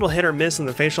can be a little hit or miss in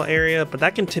the facial area, but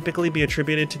that can typically be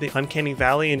attributed to the uncanny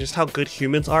valley and just how good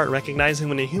humans are at recognizing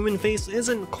when a human face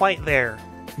isn't quite there.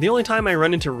 The only time I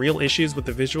run into real issues with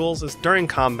the visuals is during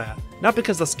combat. Not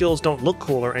because the skills don't look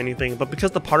cool or anything, but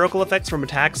because the particle effects from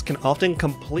attacks can often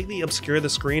completely obscure the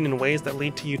screen in ways that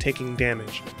lead to you taking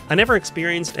damage. I never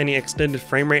experienced any extended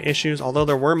frame rate issues, although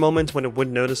there were moments when it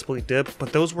would noticeably dip,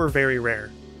 but those were very rare.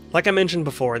 Like I mentioned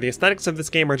before, the aesthetics of this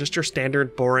game are just your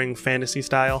standard boring fantasy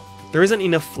style. There isn't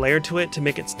enough flair to it to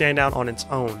make it stand out on its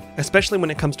own, especially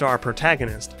when it comes to our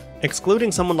protagonist.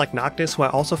 Excluding someone like Noctis, who I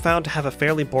also found to have a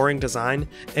fairly boring design,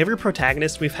 every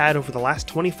protagonist we've had over the last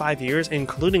 25 years,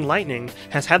 including Lightning,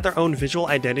 has had their own visual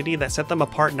identity that set them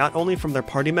apart not only from their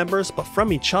party members, but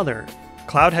from each other.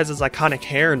 Cloud has his iconic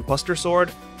hair and buster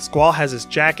sword, Squall has his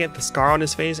jacket, the scar on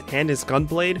his face, and his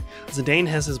gunblade, Zidane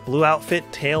has his blue outfit,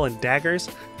 tail, and daggers,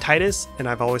 Titus, and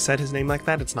I've always said his name like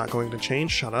that, it's not going to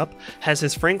change, shut up, has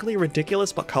his frankly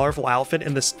ridiculous but colorful outfit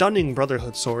and the stunning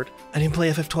Brotherhood sword. I didn't play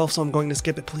FF12 so I'm going to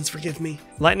skip it, please forgive me.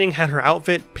 Lightning had her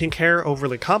outfit, pink hair,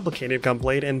 overly complicated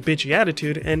gunblade, and bitchy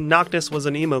attitude, and Noctis was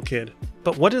an emo kid.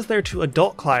 But what is there to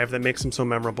adult Clive that makes him so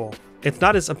memorable? It's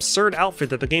not his absurd outfit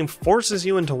that the game forces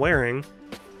you into wearing.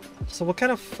 So what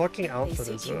kind of fucking outfit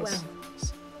is this?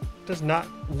 Does not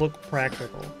look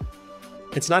practical.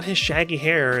 It's not his shaggy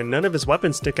hair, and none of his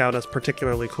weapons stick out as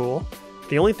particularly cool.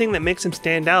 The only thing that makes him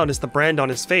stand out is the brand on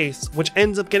his face, which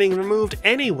ends up getting removed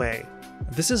anyway.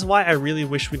 This is why I really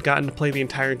wish we'd gotten to play the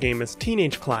entire game as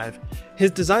teenage Clive. His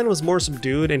design was more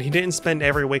subdued, and he didn't spend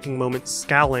every waking moment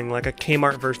scowling like a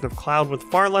Kmart version of Cloud with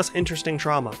far less interesting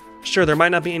trauma. Sure, there might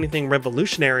not be anything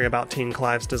revolutionary about Teen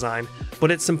Clive's design,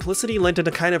 but its simplicity lent it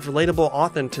a kind of relatable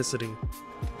authenticity.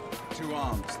 2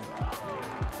 arms.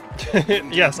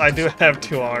 Yes, I do have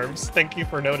 2 arms. Thank you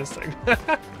for noticing.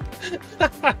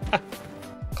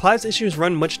 Clive's issues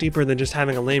run much deeper than just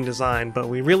having a lame design, but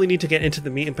we really need to get into the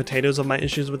meat and potatoes of my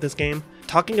issues with this game.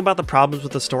 Talking about the problems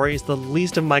with the story is the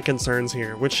least of my concerns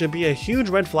here, which should be a huge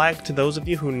red flag to those of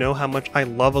you who know how much I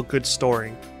love a good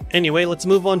story. Anyway, let's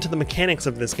move on to the mechanics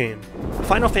of this game.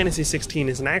 Final Fantasy XVI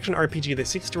is an action RPG that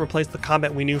seeks to replace the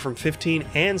combat we knew from 15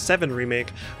 and 7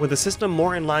 Remake with a system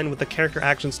more in line with the character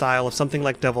action style of something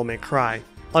like Devil May Cry.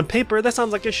 On paper, that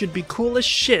sounds like it should be cool as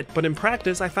shit, but in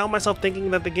practice, I found myself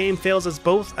thinking that the game fails as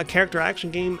both a character action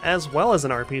game as well as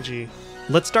an RPG.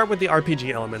 Let's start with the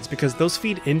RPG elements, because those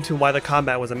feed into why the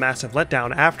combat was a massive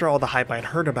letdown after all the hype I'd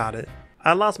heard about it.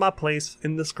 I lost my place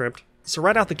in the script. So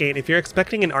right out the gate, if you're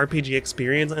expecting an RPG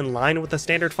experience in line with a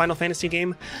standard Final Fantasy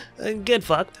game, get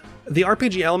fucked. The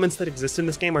RPG elements that exist in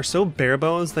this game are so bare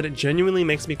bones that it genuinely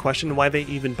makes me question why they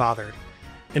even bothered.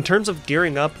 In terms of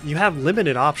gearing up, you have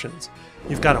limited options.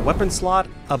 You've got a weapon slot,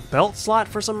 a belt slot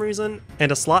for some reason,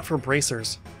 and a slot for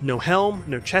bracers. No helm,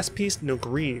 no chest piece, no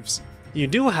greaves. You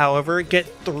do, however, get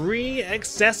 3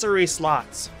 accessory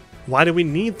slots. Why do we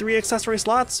need 3 accessory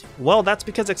slots? Well, that's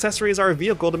because accessories are a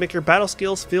vehicle to make your battle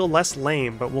skills feel less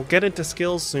lame, but we'll get into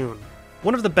skills soon.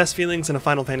 One of the best feelings in a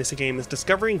Final Fantasy game is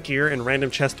discovering gear in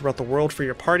random chests throughout the world for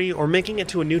your party, or making it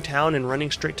to a new town and running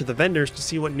straight to the vendors to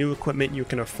see what new equipment you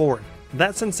can afford.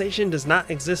 That sensation does not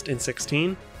exist in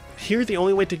 16. Here, the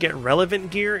only way to get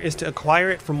relevant gear is to acquire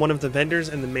it from one of the vendors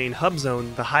in the main hub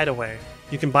zone, the Hideaway.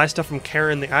 You can buy stuff from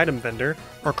Karen the item vendor,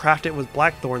 or craft it with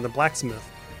Blackthorn the blacksmith.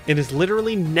 It is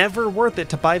literally never worth it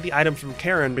to buy the item from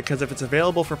Karen because if it's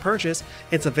available for purchase,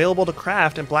 it's available to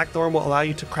craft and Blackthorn will allow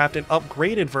you to craft an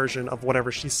upgraded version of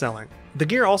whatever she's selling. The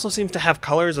gear also seems to have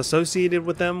colors associated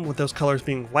with them, with those colors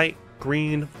being white,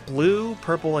 green, blue,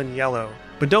 purple, and yellow.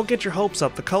 But don't get your hopes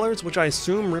up, the colors, which I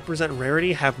assume represent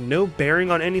rarity, have no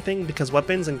bearing on anything because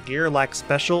weapons and gear lack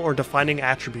special or defining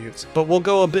attributes, but we'll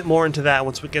go a bit more into that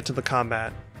once we get to the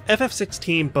combat.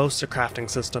 FF16 boasts a crafting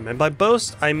system, and by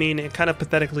boast, I mean it kind of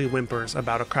pathetically whimpers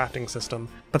about a crafting system,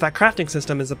 but that crafting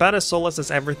system is about as soulless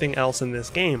as everything else in this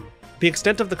game. The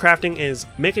extent of the crafting is,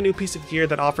 make a new piece of gear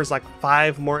that offers like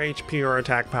 5 more HP or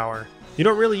attack power. You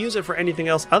don't really use it for anything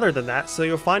else other than that, so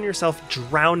you'll find yourself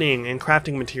drowning in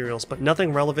crafting materials, but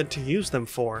nothing relevant to use them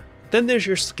for. Then there's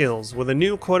your skills, with a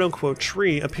new quote-unquote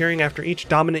tree appearing after each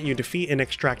dominant you defeat and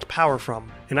extract power from.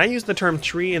 And I use the term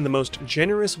tree in the most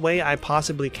generous way I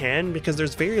possibly can because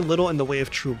there's very little in the way of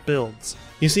true builds.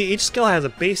 You see, each skill has a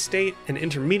base state, an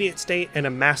intermediate state, and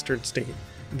a mastered state.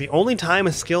 The only time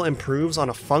a skill improves on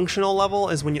a functional level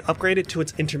is when you upgrade it to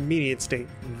its intermediate state.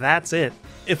 That's it.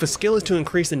 If a skill is to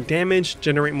increase in damage,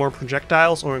 generate more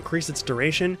projectiles, or increase its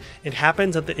duration, it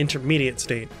happens at the intermediate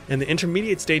state. And the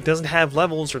intermediate state doesn't have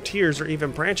levels or tiers or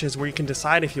even branches where you can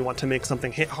decide if you want to make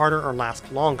something hit harder or last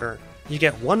longer. You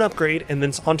get one upgrade and then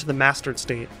it's onto the mastered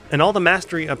state. And all the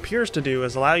mastery appears to do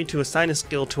is allow you to assign a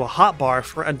skill to a hotbar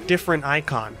for a different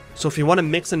icon. So if you want to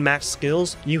mix and match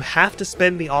skills, you have to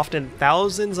spend the often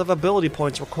thousands of ability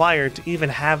points required to even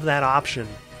have that option.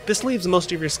 This leaves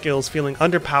most of your skills feeling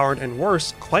underpowered and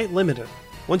worse, quite limited.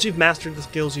 Once you've mastered the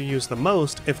skills you use the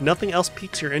most, if nothing else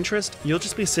piques your interest, you'll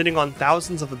just be sitting on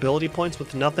thousands of ability points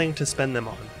with nothing to spend them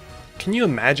on. Can you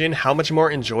imagine how much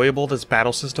more enjoyable this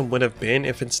battle system would have been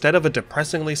if instead of a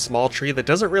depressingly small tree that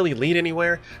doesn't really lead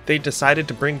anywhere, they decided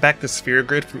to bring back the sphere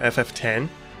grid from FF10?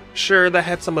 Sure, that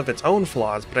had some of its own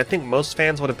flaws, but I think most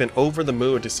fans would have been over the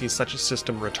moon to see such a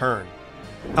system return.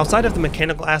 Outside of the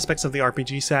mechanical aspects of the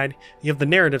RPG side, you have the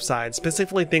narrative side,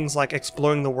 specifically things like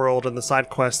exploring the world and the side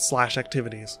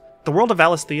quests/activities. The world of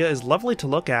Valisthea is lovely to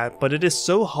look at, but it is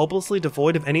so hopelessly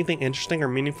devoid of anything interesting or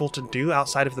meaningful to do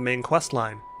outside of the main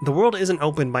questline. The world isn't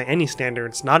open by any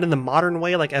standards, not in the modern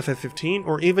way like FF15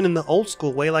 or even in the old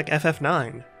school way like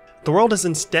FF9. The world is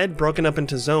instead broken up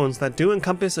into zones that do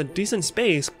encompass a decent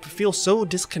space but feel so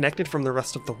disconnected from the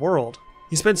rest of the world.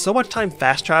 You spend so much time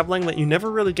fast traveling that you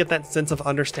never really get that sense of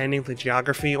understanding the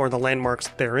geography or the landmarks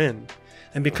therein.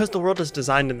 And because the world is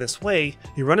designed in this way,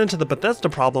 you run into the Bethesda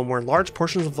problem where large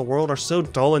portions of the world are so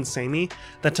dull and samey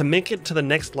that to make it to the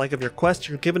next leg of your quest,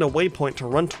 you're given a waypoint to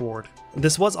run toward.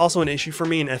 This was also an issue for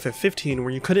me in FF15 where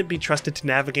you couldn't be trusted to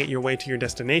navigate your way to your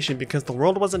destination because the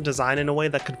world wasn't designed in a way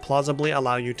that could plausibly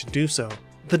allow you to do so.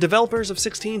 The developers of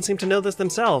 16 seem to know this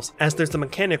themselves, as there's the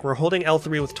mechanic where holding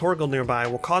L3 with Torgal nearby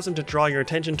will cause him to draw your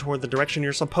attention toward the direction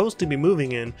you're supposed to be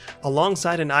moving in,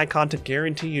 alongside an icon to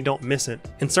guarantee you don't miss it.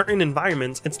 In certain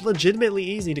environments, it's legitimately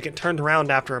easy to get turned around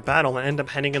after a battle and end up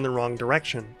heading in the wrong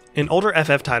direction. In older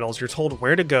FF titles, you're told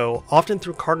where to go, often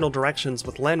through cardinal directions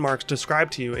with landmarks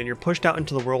described to you, and you're pushed out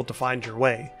into the world to find your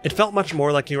way. It felt much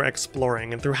more like you were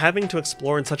exploring, and through having to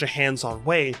explore in such a hands-on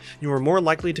way, you were more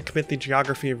likely to commit the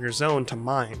geography of your zone to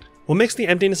mind. What makes the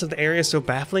emptiness of the area so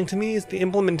baffling to me is the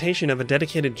implementation of a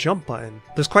dedicated jump button.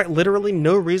 There's quite literally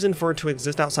no reason for it to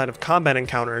exist outside of combat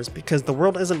encounters because the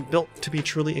world isn't built to be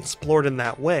truly explored in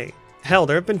that way. Hell,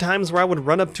 there have been times where I would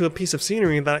run up to a piece of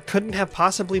scenery that couldn't have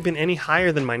possibly been any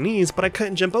higher than my knees, but I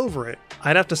couldn't jump over it.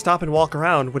 I'd have to stop and walk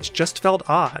around, which just felt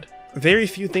odd. Very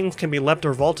few things can be leapt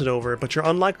or vaulted over, but you're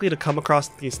unlikely to come across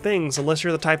these things unless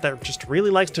you're the type that just really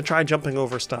likes to try jumping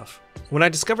over stuff. When I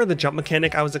discovered the jump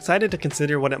mechanic, I was excited to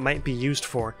consider what it might be used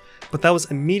for, but that was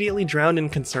immediately drowned in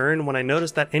concern when I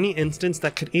noticed that any instance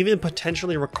that could even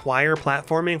potentially require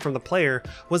platforming from the player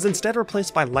was instead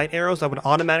replaced by light arrows that would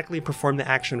automatically perform the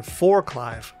action for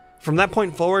Clive. From that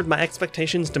point forward, my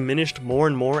expectations diminished more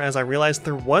and more as I realized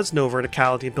there was no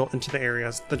verticality built into the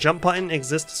areas. The jump button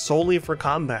exists solely for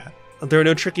combat. There are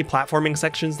no tricky platforming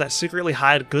sections that secretly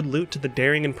hide good loot to the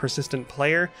daring and persistent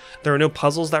player. There are no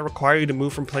puzzles that require you to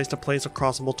move from place to place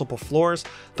across multiple floors.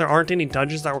 There aren't any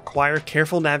dungeons that require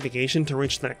careful navigation to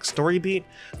reach the next story beat.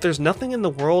 There's nothing in the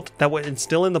world that would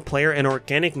instill in the player an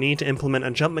organic need to implement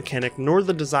a jump mechanic, nor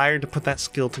the desire to put that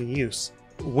skill to use.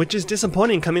 Which is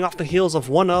disappointing coming off the heels of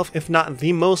one of, if not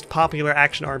the most popular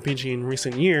action RPG in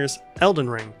recent years, Elden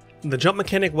Ring. The jump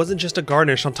mechanic wasn't just a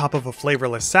garnish on top of a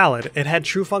flavorless salad, it had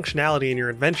true functionality in your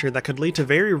adventure that could lead to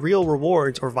very real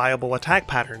rewards or viable attack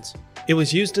patterns. It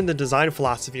was used in the design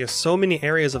philosophy of so many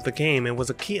areas of the game and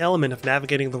was a key element of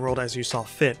navigating the world as you saw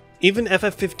fit. Even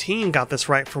FF15 got this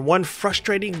right for one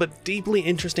frustrating but deeply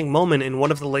interesting moment in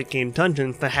one of the late game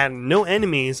dungeons that had no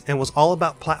enemies and was all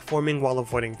about platforming while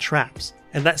avoiding traps.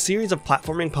 And that series of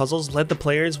platforming puzzles led the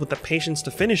players with the patience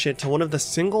to finish it to one of the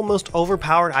single most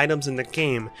overpowered items in the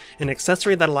game, an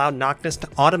accessory that allowed Noctis to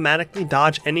automatically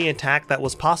dodge any attack that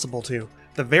was possible to.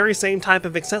 The very same type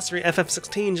of accessory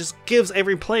FF16 just gives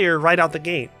every player right out the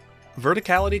gate.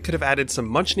 Verticality could have added some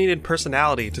much needed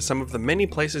personality to some of the many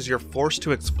places you're forced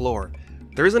to explore.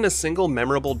 There isn't a single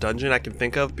memorable dungeon I can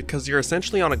think of because you're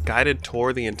essentially on a guided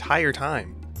tour the entire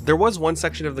time. There was one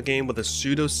section of the game with a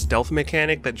pseudo-stealth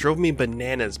mechanic that drove me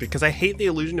bananas because I hate the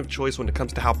illusion of choice when it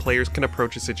comes to how players can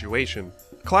approach a situation.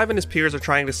 Clive and his peers are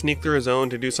trying to sneak through a zone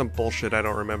to do some bullshit I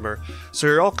don't remember, so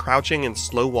you're all crouching and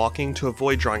slow walking to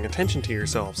avoid drawing attention to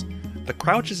yourselves. The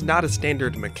crouch is not a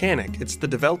standard mechanic, it's the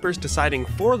developers deciding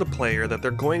for the player that they're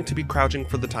going to be crouching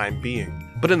for the time being.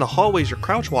 But in the hallways you're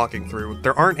crouch walking through,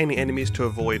 there aren't any enemies to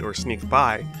avoid or sneak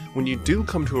by. When you do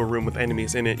come to a room with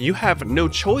enemies in it, you have no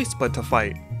choice but to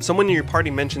fight. Someone in your party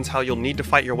mentions how you'll need to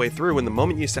fight your way through, and the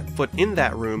moment you set foot in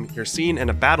that room, you're seen and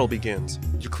a battle begins.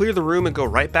 You clear the room and go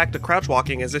right back to crouch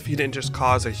walking as if you didn't just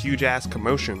cause a huge ass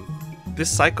commotion. This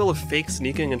cycle of fake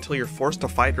sneaking until you're forced to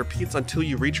fight repeats until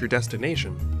you reach your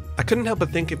destination. I couldn't help but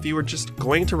think if you were just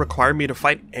going to require me to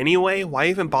fight anyway, why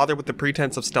even bother with the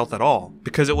pretense of stealth at all?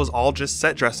 Because it was all just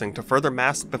set dressing to further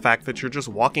mask the fact that you're just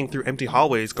walking through empty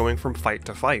hallways going from fight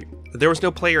to fight. There was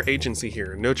no player agency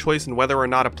here, no choice in whether or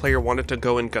not a player wanted to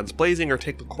go in guns blazing or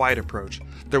take the quiet approach.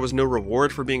 There was no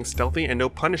reward for being stealthy and no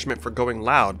punishment for going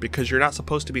loud because you're not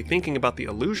supposed to be thinking about the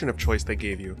illusion of choice they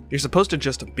gave you. You're supposed to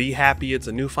just be happy it's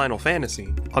a new Final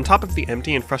Fantasy. On top of the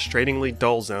empty and frustratingly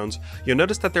dull zones, you'll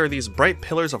notice that there are these bright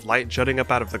pillars of light jutting up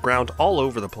out of the ground all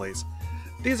over the place.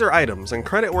 These are items, and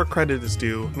credit where credit is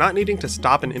due, not needing to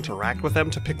stop and interact with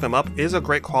them to pick them up is a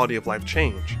great quality of life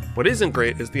change. What isn't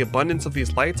great is the abundance of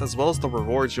these lights as well as the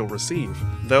rewards you'll receive,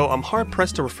 though I'm hard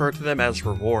pressed to refer to them as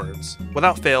rewards.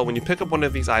 Without fail, when you pick up one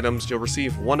of these items, you'll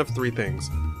receive one of three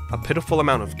things. a pitiful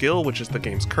amount of gil, which is the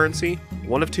game's currency,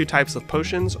 one of 2 types of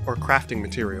potions, or crafting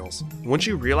materials. Once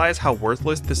you realize how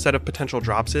worthless this set of potential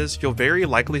drops is, you'll very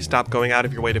likely stop going out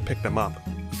of your way to pick them up.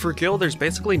 For gil, there's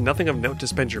basically nothing of note to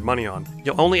spend your money on.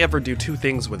 You'll only ever do 2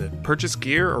 things with it, purchase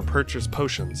gear or purchase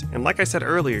potions. And like I said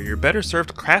earlier, you're better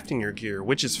served crafting your gear,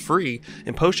 which is free,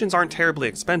 and potions aren't terribly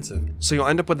expensive, so you'll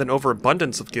end up with an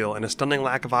overabundance of gil and a stunning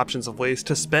lack of options of ways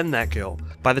to spend that gil.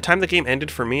 By the time the game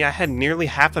ended for me, I had nearly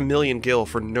 500,000 gil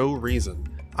for no reason.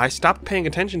 I stopped paying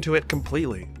attention to it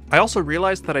completely. I also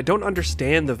realized that I don't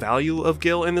understand the value of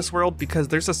gil in this world because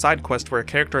there's a side quest where a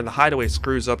character in the hideaway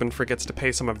screws up and forgets to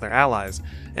pay some of their allies,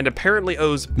 and apparently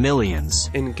owes millions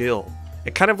in gil.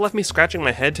 It kind of left me scratching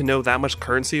my head to know that much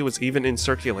currency was even in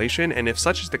circulation, and if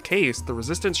such is the case, the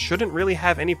Resistance shouldn't really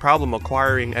have any problem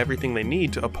acquiring everything they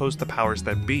need to oppose the powers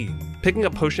that be. Picking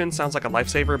up potions sounds like a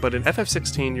lifesaver, but in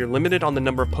FF16 you're limited on the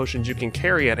number of potions you can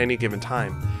carry at any given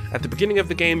time. At the beginning of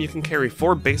the game you can carry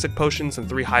 4 basic potions and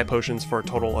 3 high potions for a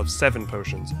total of 7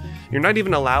 potions. You're not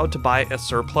even allowed to buy a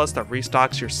surplus that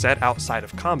restocks your set outside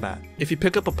of combat. If you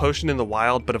pick up a potion in the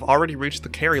wild but have already reached the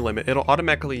carry limit, it'll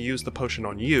automatically use the potion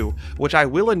on you, which I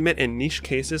will admit in niche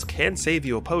cases can save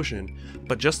you a potion,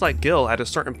 but just like gil, at a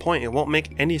certain point it won't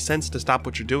make any sense to stop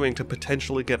what you're doing to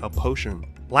potentially get a potion.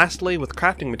 Lastly, with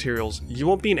crafting materials, you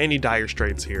won't be in any dire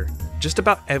straits here. Just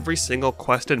about every single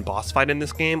quest and boss fight in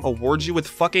this game awards you with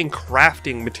fucking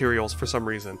crafting materials for some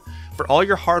reason. For all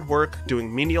your hard work,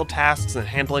 doing menial tasks, and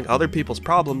handling other people's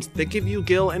problems, they give you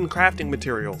gil and crafting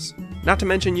materials. Not to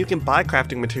mention you can buy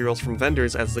crafting materials from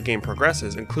vendors as the game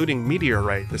progresses, including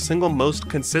Meteorite, the single most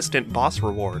consistent boss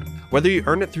reward. Whether you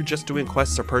earn it through just doing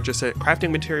quests or purchase it,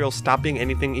 crafting materials stop being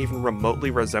anything even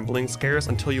remotely resembling scarce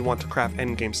until you want to craft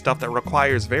endgame stuff that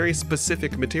requires very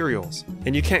specific materials.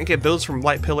 And you can't get those from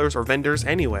light pillars or vendors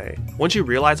anyway. Once you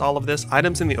realize all of this,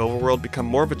 items in the overworld become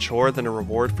more of a chore than a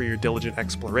reward for your diligent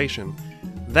exploration.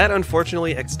 That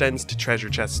unfortunately extends to treasure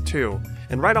chests too,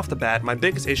 and right off the bat, my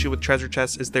biggest issue with treasure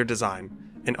chests is their design.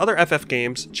 In other FF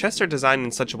games, chests are designed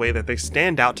in such a way that they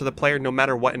stand out to the player no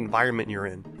matter what environment you're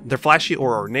in. They're flashy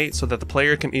or ornate so that the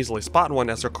player can easily spot one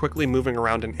as they're quickly moving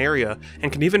around an area,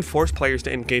 and can even force players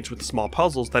to engage with small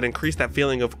puzzles that increase that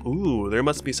feeling of, ooh, there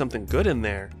must be something good in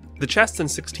there. The chests in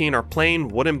 16 are plain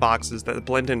wooden boxes that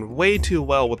blend in way too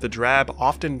well with the drab,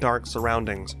 often dark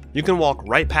surroundings. You can walk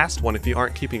right past one if you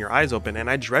aren't keeping your eyes open, and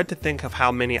I dread to think of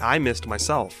how many I missed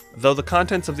myself. Though the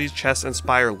contents of these chests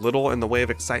inspire little in the way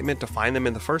of excitement to find them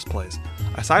in the first place.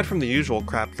 Aside from the usual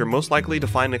crap, you're most likely to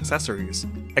find accessories.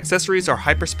 Accessories are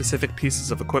hyper-specific pieces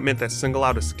of equipment that single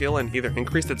out a skill and either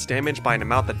increase its damage by an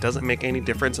amount that doesn't make any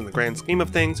difference in the grand scheme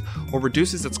of things, or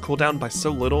reduces its cooldown by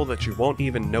so little that you won't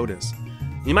even notice.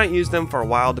 You might use them for a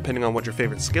while depending on what your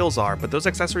favorite skills are, but those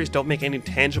accessories don't make any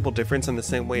tangible difference in the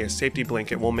same way a safety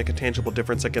blanket won't make a tangible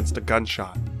difference against a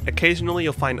gunshot. Occasionally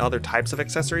you'll find other types of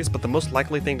accessories, but the most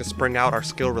likely thing to spring out are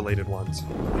skill-related ones.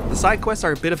 The side quests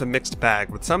are a bit of a mixed bag,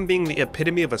 with some being the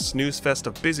epitome of a snooze fest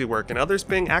of busy work and others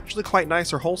being actually quite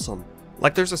nice or wholesome.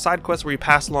 Like there's a side quest where you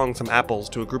pass along some apples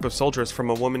to a group of soldiers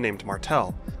from a woman named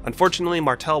Martel. Unfortunately,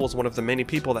 Martel was one of the many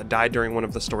people that died during one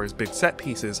of the story's big set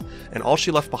pieces, and all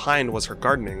she left behind was her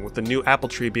gardening, with the new apple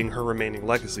tree being her remaining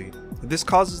legacy. This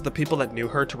causes the people that knew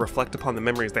her to reflect upon the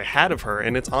memories they had of her,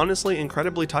 and it's honestly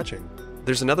incredibly touching.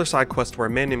 There's another side quest where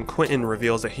a man named Quentin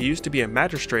reveals that he used to be a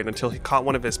magistrate until he caught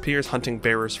one of his peers hunting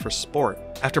bearers for sport.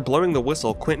 After blowing the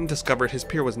whistle, Quentin discovered his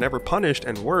peer was never punished,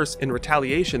 and worse, in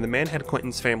retaliation the man had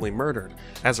Quentin's family murdered.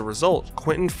 As a result,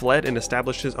 Quentin fled and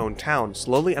established his own town,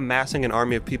 slowly amassing an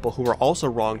army of people who were also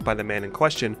wronged by the man in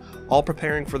question, all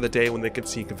preparing for the day when they could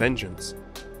seek vengeance.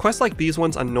 Quests like these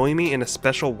ones annoy me in a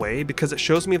special way because it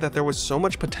shows me that there was so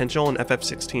much potential in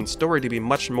FF16's story to be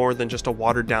much more than just a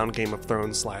watered down Game of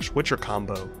Thrones / Witcher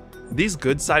combo. These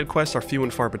good side quests are few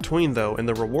and far between though, and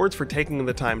the rewards for taking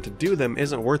the time to do them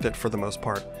isn't worth it for the most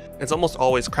part. It's almost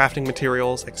always crafting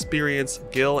materials, experience,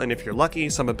 gil, and if you're lucky,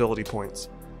 some ability points.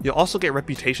 You'll also get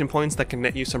reputation points that can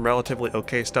net you some relatively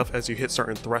okay stuff as you hit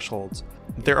certain thresholds.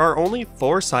 There are only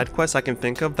 4 side quests I can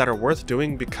think of that are worth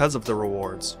doing because of the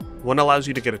rewards. One allows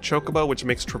you to get a chocobo, which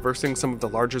makes traversing some of the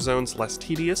larger zones less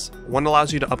tedious. One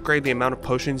allows you to upgrade the amount of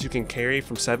potions you can carry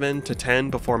from 7 to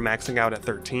 10 before maxing out at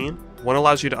 13. One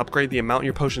allows you to upgrade the amount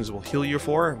your potions will heal you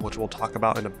for, which we'll talk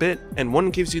about in a bit, and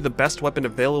one gives you the best weapon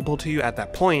available to you at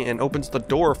that point and opens the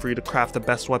door for you to craft the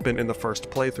best weapon in the first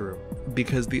playthrough.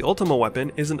 Because the Ultima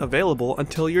weapon isn't available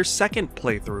until your second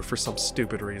playthrough for some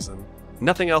stupid reason.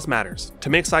 Nothing else matters.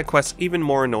 To make side quests even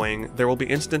more annoying, there will be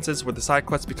instances where the side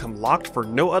quests become locked for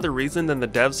no other reason than the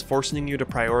devs forcing you to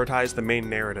prioritize the main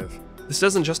narrative. This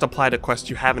doesn't just apply to quests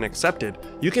you haven't accepted.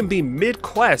 You can be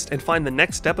mid-quest and find the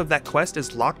next step of that quest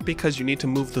is locked because you need to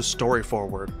move the story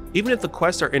forward. Even if the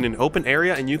quests are in an open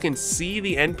area and you can see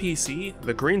the NPC,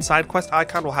 the green side quest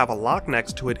icon will have a lock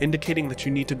next to it indicating that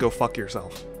you need to go fuck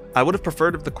yourself. I would have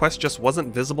preferred if the quest just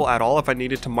wasn't visible at all if I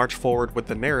needed to march forward with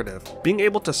the narrative. Being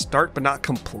able to start but not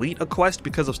complete a quest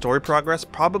because of story progress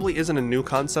probably isn't a new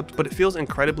concept, but it feels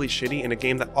incredibly shitty in a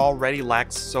game that already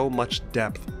lacks so much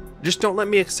depth. Just don't let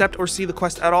me accept or see the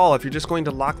quest at all if you're just going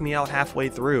to lock me out halfway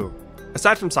through.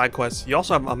 Aside from side quests, you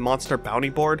also have a monster bounty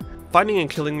board. Finding and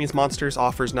killing these monsters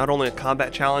offers not only a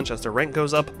combat challenge as their rank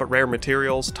goes up, but rare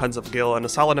materials, tons of gil, and a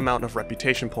solid amount of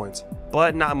reputation points.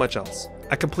 But not much else.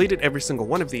 I completed every single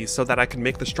one of these so that I could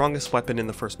make the strongest weapon in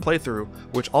the first playthrough,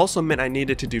 which also meant I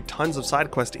needed to do tons of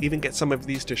side quests to even get some of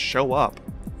these to show up.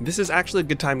 This is actually a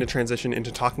good time to transition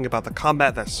into talking about the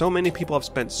combat that so many people have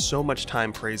spent so much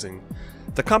time praising.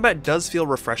 The combat does feel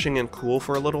refreshing and cool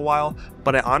for a little while,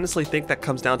 but I honestly think that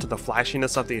comes down to the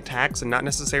flashiness of the attacks and not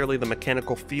necessarily the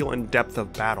mechanical feel and depth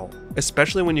of battle,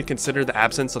 especially when you consider the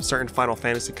absence of certain Final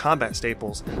Fantasy combat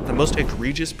staples, the most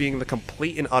egregious being the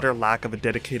complete and utter lack of a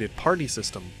dedicated party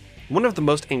system. One of the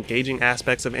most engaging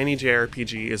aspects of any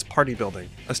JRPG is party building.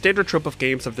 A standard trope of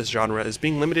games of this genre is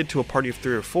being limited to a party of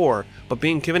 3 or 4, but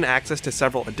being given access to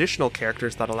several additional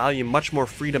characters that allow you much more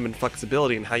freedom and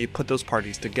flexibility in how you put those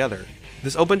parties together.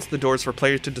 This opens the doors for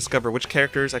players to discover which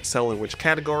characters excel in which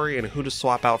category and who to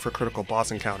swap out for critical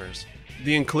boss encounters.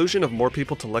 The inclusion of more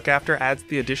people to look after adds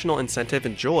the additional incentive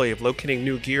and joy of locating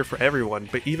new gear for everyone,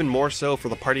 but even more so for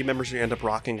the party members you end up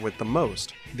rocking with the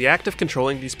most. The act of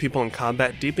controlling these people in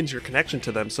combat deepens your connection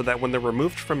to them so that when they're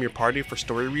removed from your party for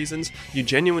story reasons, you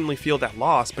genuinely feel that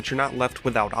loss, but you're not left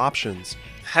without options.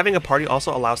 Having a party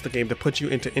also allows the game to put you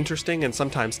into interesting and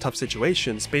sometimes tough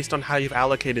situations based on how you've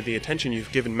allocated the attention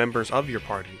you've given members of your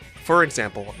party. For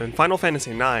example, in Final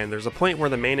Fantasy IX, there's a point where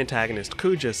the main antagonist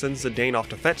Kuja sends Zidane off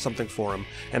to fetch something for him,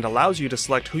 and allows you to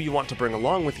select who you want to bring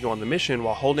along with you on the mission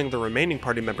while holding the remaining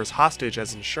party members hostage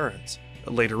as insurance.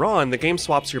 Later on, the game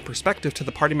swaps your perspective to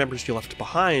the party members you left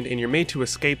behind, and you're made to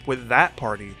escape with that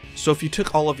party. So if you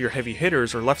took all of your heavy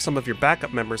hitters or left some of your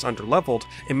backup members underleveled,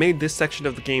 it made this section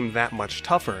of the game that much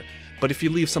tougher. But if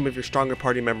you leave some of your stronger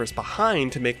party members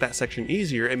behind to make that section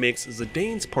easier, it makes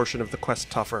Zidane's portion of the quest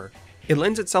tougher. It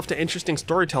lends itself to interesting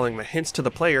storytelling that hints to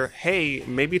the player, hey,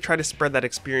 maybe try to spread that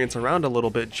experience around a little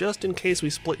bit just in case we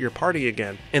split your party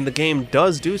again. And the game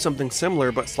does do something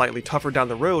similar but slightly tougher down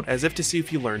the road as if to see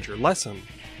if you learned your lesson.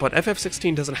 But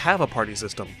FF16 doesn't have a party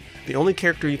system. The only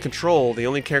character you control, the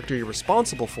only character you're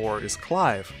responsible for, is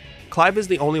Clive. Clive is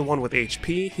the only one with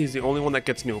HP, he's the only one that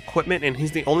gets new equipment, and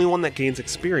he's the only one that gains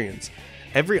experience.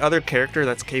 Every other character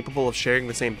that's capable of sharing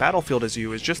the same battlefield as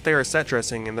you is just there as set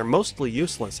dressing, and they're mostly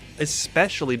useless,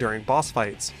 especially during boss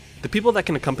fights. The people that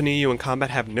can accompany you in combat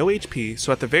have no HP,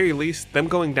 so at the very least, them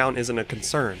going down isn't a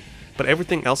concern. But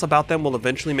everything else about them will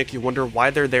eventually make you wonder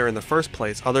why they're there in the first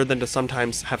place, other than to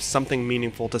sometimes have something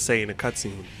meaningful to say in a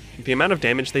cutscene. The amount of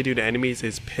damage they do to enemies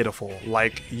is pitiful.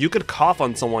 Like, you could cough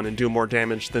on someone and do more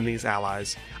damage than these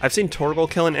allies. I've seen Torgal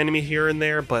kill an enemy here and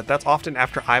there, but that's often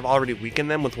after I've already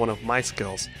weakened them with one of my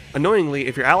skills. Annoyingly,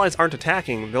 if your allies aren't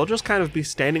attacking, they'll just kind of be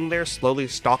standing there slowly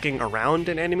stalking around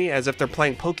an enemy as if they're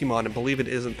playing Pokemon and believe it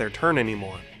isn't their turn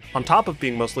anymore. On top of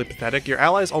being mostly pathetic, your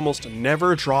allies almost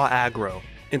never draw aggro.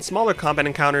 In smaller combat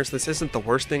encounters, this isn't the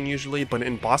worst thing usually, but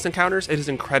in boss encounters, it is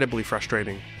incredibly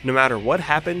frustrating. No matter what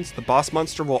happens, the boss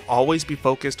monster will always be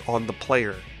focused on the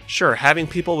player. Sure, having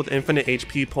people with infinite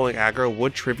HP pulling aggro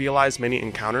would trivialize many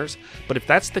encounters, but if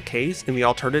that's the case, and the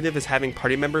alternative is having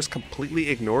party members completely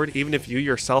ignored even if you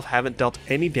yourself haven't dealt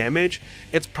any damage,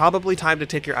 it's probably time to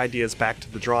take your ideas back to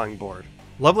the drawing board.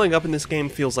 Leveling up in this game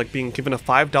feels like being given a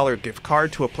 $5 gift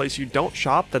card to a place you don't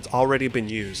shop that's already been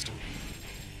used.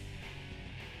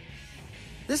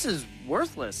 This is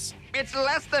worthless. It's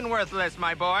less than worthless,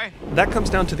 my boy. That comes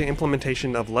down to the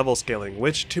implementation of level scaling,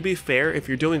 which, to be fair, if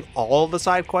you're doing all the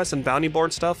side quests and bounty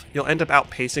board stuff, you'll end up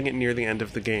outpacing it near the end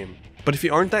of the game. But if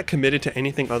you aren't that committed to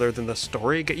anything other than the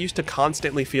story, get used to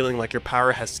constantly feeling like your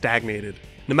power has stagnated.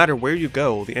 No matter where you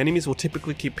go, the enemies will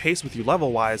typically keep pace with you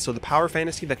level-wise, so the power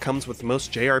fantasy that comes with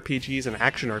most JRPGs and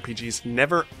action RPGs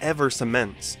never ever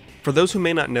cements. For those who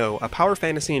may not know, a power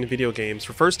fantasy in video games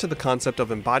refers to the concept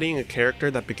of embodying a character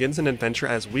that begins an adventure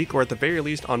as weak or at the very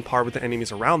least on par with the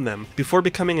enemies around them, before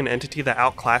becoming an entity that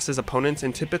outclasses opponents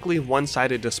in typically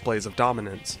one-sided displays of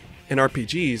dominance. In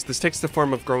RPGs, this takes the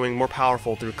form of growing more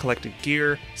powerful through collecting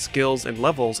gear, skills, and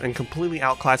levels, and completely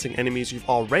outclassing enemies you've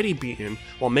already beaten,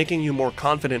 while making you more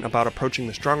confident about approaching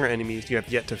the stronger enemies you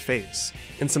have yet to face.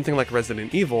 In something like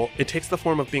Resident Evil, it takes the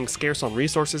form of being scarce on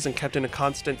resources and kept in a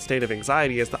constant state of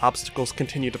anxiety as the obstacles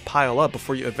continue to pile up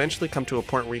before you eventually come to a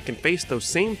point where you can face those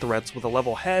same threats with a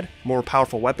level head, more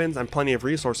powerful weapons, and plenty of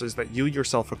resources that you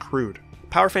yourself accrued.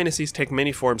 Power fantasies take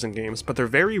many forms in games, but they're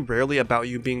very rarely about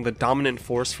you being the dominant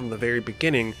force from the very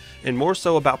beginning, and more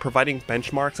so about providing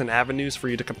benchmarks and avenues for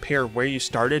you to compare where you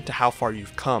started to how far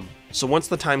you've come. So once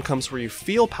the time comes where you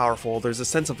feel powerful, there's a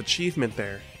sense of achievement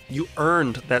there. You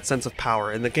earned that sense of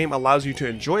power, and the game allows you to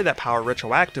enjoy that power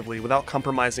retroactively without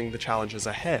compromising the challenges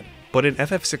ahead. But in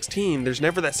FF16, there's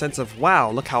never that sense of,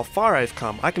 wow, look how far I've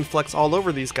come, I can flex all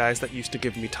over these guys that used to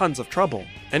give me tons of trouble.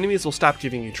 Enemies will stop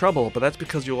giving you trouble, but that's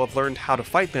because you'll have learned how to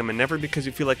fight them and never because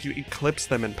you feel like you eclipse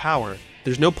them in power.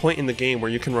 There's no point in the game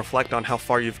where you can reflect on how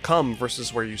far you've come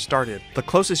versus where you started. The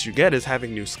closest you get is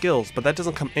having new skills, but that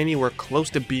doesn't come anywhere close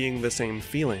to being the same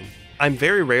feeling. I'm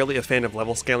very rarely a fan of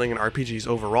level scaling in RPGs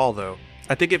overall though.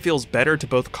 I think it feels better to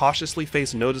both cautiously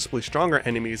face noticeably stronger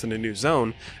enemies in a new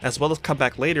zone, as well as come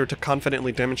back later to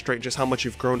confidently demonstrate just how much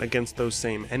you've grown against those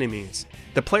same enemies.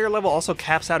 The player level also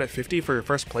caps out at 50 for your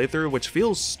first playthrough, which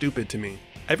feels stupid to me.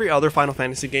 Every other Final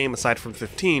Fantasy game aside from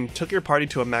 15 took your party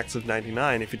to a max of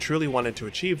 99 if you truly wanted to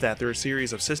achieve that through a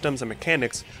series of systems and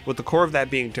mechanics, with the core of that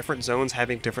being different zones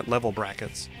having different level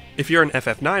brackets. If you're an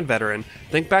FF9 veteran,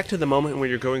 think back to the moment when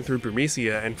you're going through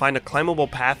Burmecia and find a climbable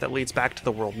path that leads back to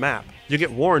the world map. You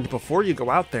get warned before you go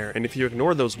out there, and if you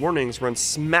ignore those warnings, run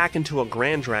smack into a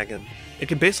Grand Dragon. It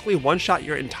can basically one-shot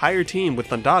your entire team with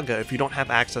Thundaga if you don't have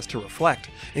access to Reflect,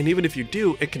 and even if you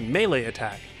do, it can melee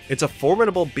attack. It's a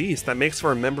formidable beast that makes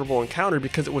for a memorable encounter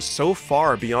because it was so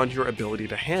far beyond your ability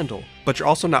to handle. But you're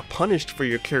also not punished for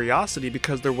your curiosity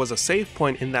because there was a save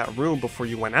point in that room before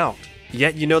you went out.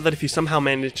 Yet you know that if you somehow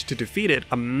managed to defeat it,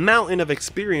 a mountain of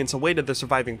experience awaited the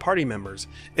surviving party members.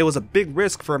 It was a big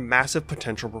risk for a massive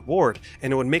potential reward,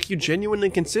 and it would make you genuinely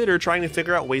consider trying to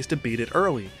figure out ways to beat it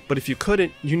early. But if you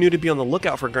couldn't, you knew to be on the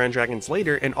lookout for Grand Dragons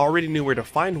later and already knew where to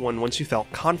find one once you felt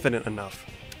confident enough.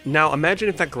 Now imagine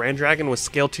if that Grand Dragon was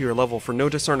scaled to your level for no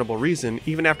discernible reason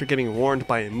even after getting warned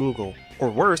by a Moogle. Or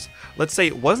worse, let's say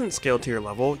it wasn't scaled to your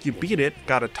level, you beat it,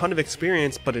 got a ton of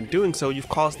experience, but in doing so you've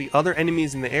caused the other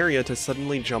enemies in the area to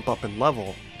suddenly jump up in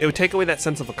level. It would take away that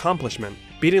sense of accomplishment.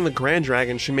 Beating the Grand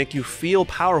Dragon should make you feel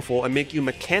powerful and make you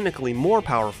mechanically more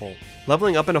powerful.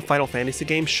 Leveling up in a Final Fantasy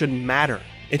game should matter.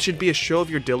 It should be a show of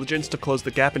your diligence to close the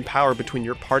gap in power between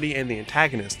your party and the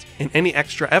antagonist, and any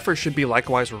extra effort should be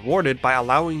likewise rewarded by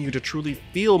allowing you to truly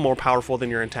feel more powerful than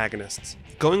your antagonists.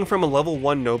 Going from a level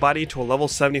 1 nobody to a level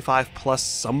 75 plus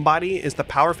somebody is the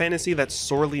power fantasy that's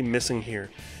sorely missing here.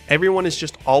 Everyone is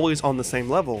just always on the same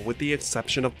level, with the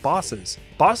exception of bosses.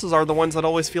 Bosses are the ones that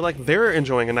always feel like they're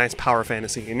enjoying a nice power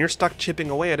fantasy, and you're stuck chipping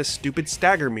away at a stupid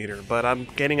stagger meter, but I'm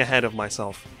getting ahead of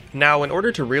myself. Now, in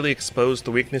order to really expose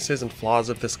the weaknesses and flaws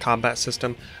of this combat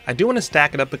system, I do want to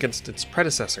stack it up against its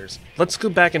predecessors. Let's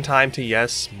scoot back in time to,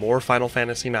 yes, more Final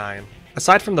Fantasy IX.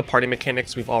 Aside from the party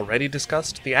mechanics we've already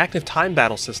discussed, the active time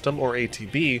battle system, or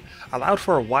ATB, allowed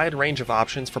for a wide range of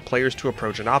options for players to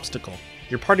approach an obstacle.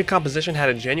 Your party composition had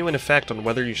a genuine effect on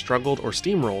whether you struggled or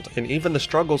steamrolled, and even the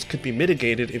struggles could be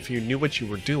mitigated if you knew what you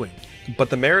were doing. But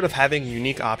the merit of having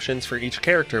unique options for each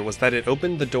character was that it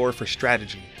opened the door for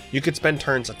strategy. You could spend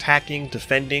turns attacking,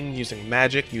 defending, using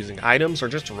magic, using items, or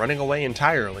just running away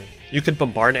entirely. You could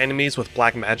bombard enemies with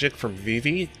black magic from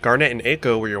Vivi, Garnet and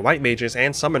Echo were your white mages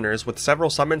and summoners, with several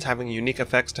summons having unique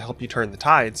effects to help you turn the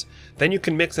tides. Then you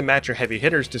can mix and match your heavy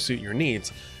hitters to suit your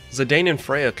needs. Zidane and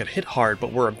Freya could hit hard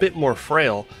but were a bit more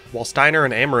frail, while Steiner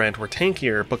and Amarant were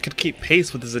tankier but could keep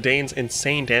pace with Zidane's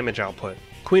insane damage output.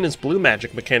 Queena's blue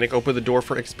magic mechanic opened the door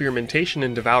for experimentation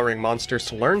in devouring monsters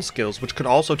to learn skills, which could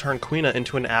also turn Quina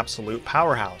into an absolute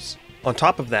powerhouse. On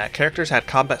top of that, characters had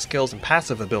combat skills and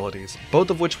passive abilities, both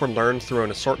of which were learned through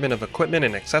an assortment of equipment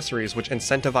and accessories which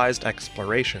incentivized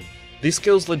exploration. These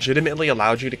skills legitimately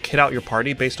allowed you to kit out your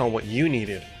party based on what you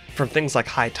needed, from things like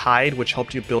High Tide, which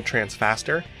helped you build trance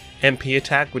faster, MP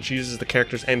Attack, which uses the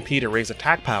character's MP to raise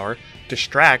attack power,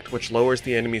 Distract, which lowers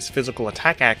the enemy's physical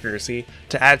attack accuracy,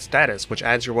 to add status, which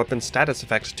adds your weapon's status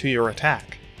effects to your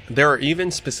attack. There are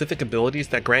even specific abilities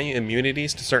that grant you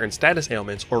immunities to certain status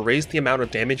ailments or raise the amount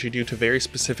of damage you do to very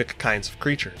specific kinds of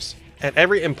creatures. At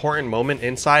every important moment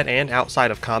inside and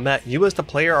outside of combat, you as the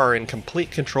player are in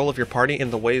complete control of your party in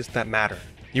the ways that matter.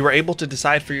 You were able to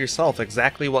decide for yourself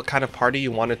exactly what kind of party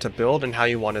you wanted to build and how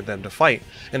you wanted them to fight,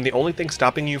 and the only thing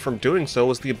stopping you from doing so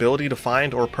was the ability to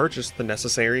find or purchase the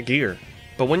necessary gear.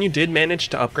 But when you did manage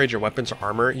to upgrade your weapons or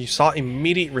armor, you saw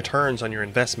immediate returns on your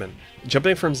investment.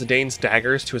 Jumping from Zidane's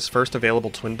daggers to his first available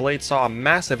twin blade saw a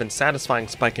massive and satisfying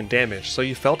spike in damage, so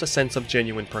you felt a sense of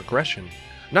genuine progression.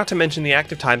 Not to mention the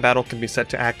active time battle can be set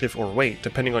to active or wait,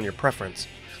 depending on your preference.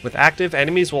 With active,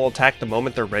 enemies will attack the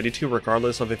moment they're ready to,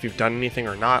 regardless of if you've done anything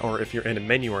or not, or if you're in a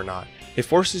menu or not. It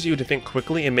forces you to think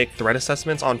quickly and make threat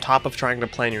assessments on top of trying to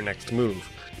plan your next move.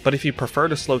 But if you prefer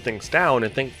to slow things down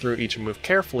and think through each move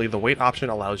carefully, the wait option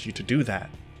allows you to do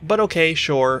that. But okay,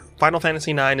 sure, Final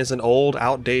Fantasy IX is an old,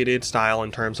 outdated style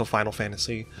in terms of Final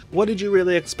Fantasy. What did you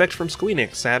really expect from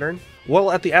Squeenix, Saturn?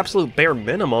 Well, at the absolute bare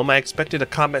minimum, I expected a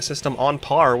combat system on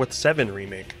par with 7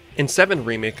 Remake. In 7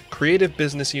 Remake, Creative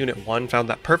Business Unit 1 found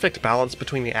that perfect balance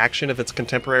between the action of its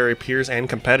contemporary peers and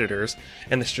competitors,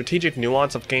 and the strategic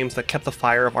nuance of games that kept the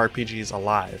fire of RPGs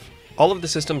alive. All of the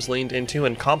systems leaned into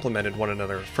and complemented one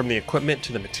another, from the equipment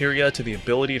to the materia to the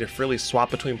ability to freely swap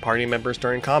between party members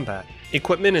during combat.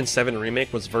 Equipment in 7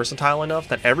 Remake was versatile enough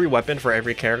that every weapon for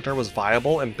every character was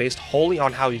viable and based wholly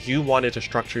on how you wanted to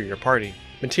structure your party.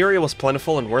 Materia was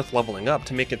plentiful and worth leveling up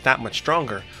to make it that much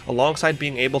stronger, alongside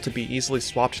being able to be easily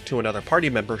swapped to another party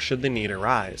member should the need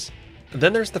arise.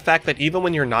 Then there's the fact that even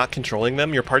when you're not controlling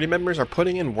them, your party members are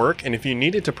putting in work, and if you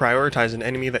needed to prioritize an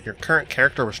enemy that your current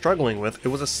character was struggling with, it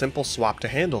was a simple swap to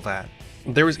handle that.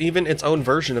 There was even its own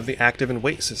version of the active and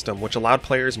wait system, which allowed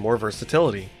players more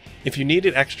versatility. If you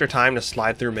needed extra time to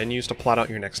slide through menus to plot out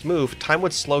your next move, time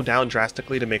would slow down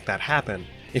drastically to make that happen.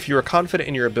 If you were confident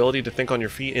in your ability to think on your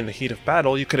feet in the heat of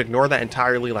battle, you could ignore that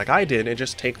entirely like I did and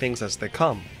just take things as they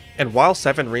come. And while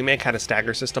 7 Remake had a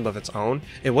stagger system of its own,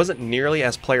 it wasn't nearly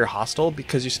as player hostile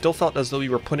because you still felt as though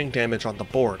you were putting damage on the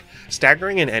board.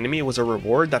 Staggering an enemy was a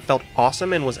reward that felt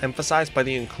awesome and was emphasized by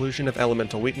the inclusion of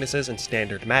elemental weaknesses and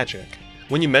standard magic.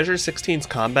 When you measure 16's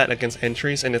combat against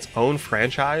entries in its own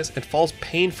franchise, it falls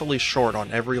painfully short on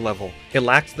every level. It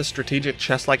lacks the strategic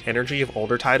chess-like energy of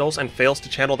older titles and fails to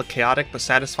channel the chaotic but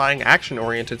satisfying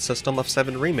action-oriented system of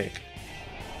 7 Remake.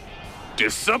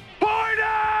 Disappointed!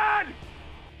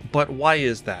 But why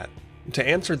is that? To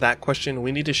answer that question,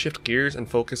 we need to shift gears and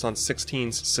focus on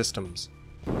 16's systems.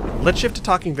 Let's shift to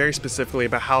talking very specifically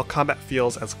about how combat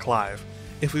feels as Clive.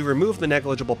 If we remove the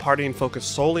negligible party and focus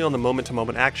solely on the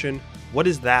moment-to-moment action, what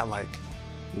is that like?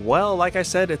 Well, like I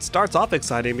said, it starts off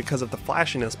exciting because of the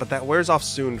flashiness, but that wears off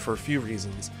soon for a few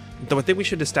reasons. Though I think we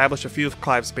should establish a few of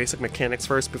Clive's basic mechanics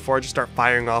first before I just start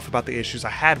firing off about the issues I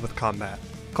had with combat.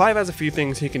 Clive has a few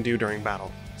things he can do during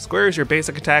battle. Square is your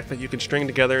basic attack that you can string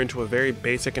together into a very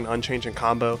basic and unchanging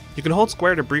combo. You can hold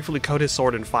square to briefly coat his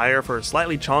sword in fire for a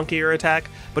slightly chonkier attack,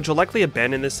 but you'll likely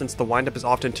abandon this since the windup is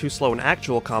often too slow in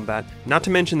actual combat. Not to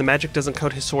mention the magic doesn't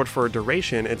coat his sword for a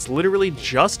duration, it's literally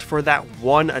just for that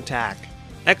one attack.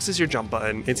 X is your jump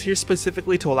button. It's here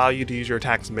specifically to allow you to use your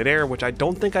attacks midair, which I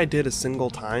don't think I did a single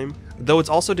time, though it's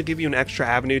also to give you an extra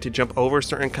avenue to jump over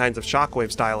certain kinds of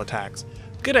shockwave style attacks.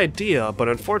 Good idea, but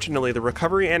unfortunately the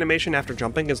recovery animation after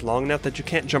jumping is long enough that you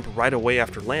can't jump right away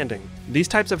after landing. These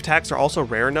types of attacks are also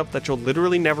rare enough that you'll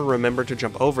literally never remember to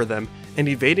jump over them, and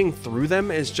evading through them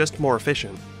is just more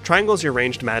efficient. Triangle is your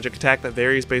ranged magic attack that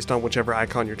varies based on whichever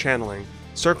icon you're channeling.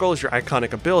 Circle is your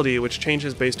iconic ability, which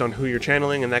changes based on who you're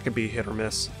channeling, and that can be hit or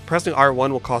miss. Pressing R1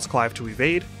 will cause Clive to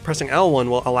evade. Pressing L1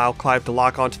 will allow Clive to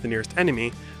lock onto the nearest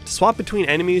enemy. To swap between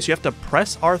enemies, you have to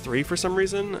press R3 for some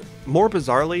reason. More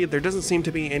bizarrely, there doesn't seem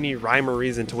to be any rhyme or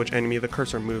reason to which enemy the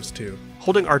cursor moves to.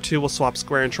 Holding R2 will swap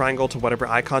square and triangle to whatever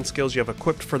icon skills you have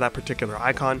equipped for that particular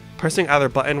icon. Pressing either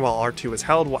button while R2 is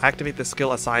held will activate the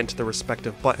skill assigned to the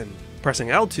respective button. Pressing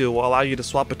L2 will allow you to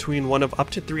swap between one of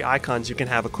up to 3 icons you can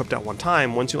have equipped at one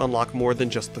time once you unlock more than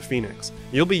just the Phoenix.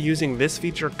 You'll be using this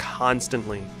feature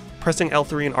constantly. Pressing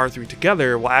L3 and R3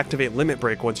 together will activate Limit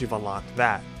Break once you've unlocked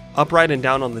that. Up, right, and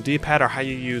down on the D-pad are how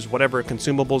you use whatever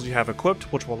consumables you have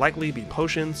equipped, which will likely be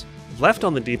potions. Left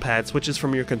on the D-pad switches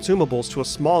from your consumables to a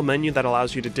small menu that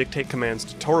allows you to dictate commands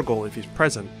to Torgal if he's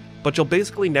present. But you'll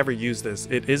basically never use this,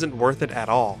 it isn't worth it at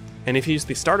all. And if you use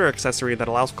the starter accessory that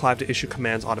allows Clive to issue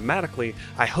commands automatically,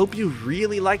 I hope you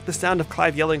really like the sound of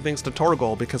Clive yelling things to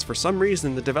Torgal, because for some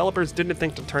reason the developers didn't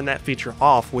think to turn that feature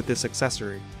off with this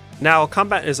accessory. Now,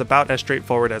 combat is about as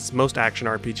straightforward as most action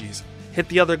RPGs. Hit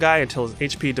the other guy until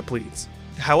his HP depletes.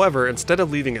 However, instead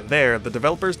of leaving it there, the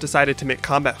developers decided to make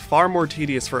combat far more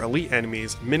tedious for elite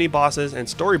enemies, mini-bosses, and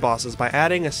story bosses by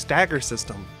adding a stagger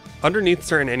system. Underneath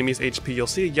certain enemies' HP, you'll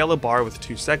see a yellow bar with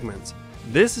 2 segments.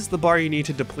 This is the bar you need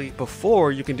to deplete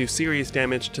before you can do serious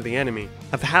damage to the enemy.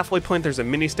 At the halfway point there's a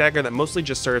mini stagger that mostly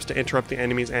just serves to interrupt the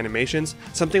enemy's animations,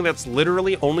 something that's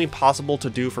literally only possible to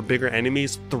do for bigger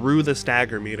enemies through the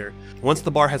stagger meter. Once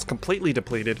the bar has completely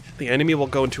depleted, the enemy will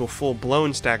go into a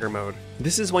full-blown stagger mode.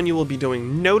 This is when you will be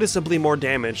doing noticeably more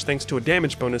damage thanks to a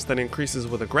damage bonus that increases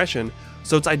with aggression,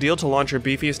 so it's ideal to launch your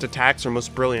beefiest attacks or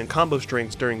most brilliant combo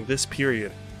strings during this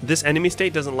period. This enemy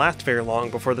state doesn't last very long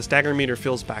before the stagger meter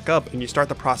fills back up and you start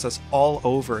the process all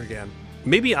over again.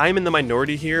 Maybe I'm in the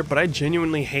minority here, but I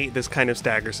genuinely hate this kind of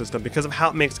stagger system because of how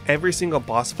it makes every single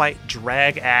boss fight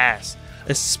drag ass,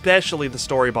 especially the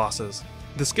story bosses.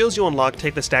 The skills you unlock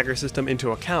take the stagger system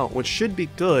into account, which should be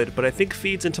good, but I think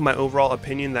feeds into my overall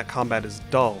opinion that combat is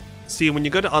dull. See, when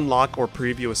you go to unlock or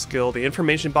preview a skill, the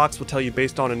information box will tell you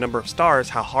based on a number of stars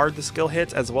how hard the skill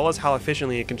hits as well as how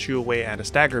efficiently it can chew away at a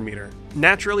stagger meter.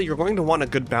 Naturally, you're going to want a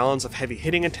good balance of heavy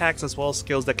hitting attacks as well as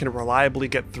skills that can reliably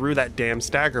get through that damn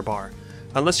stagger bar.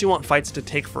 Unless you want fights to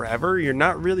take forever, you're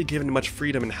not really given much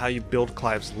freedom in how you build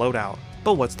Clive's loadout.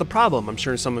 But what's the problem, I'm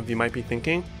sure some of you might be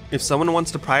thinking? If someone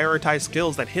wants to prioritize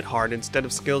skills that hit hard instead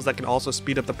of skills that can also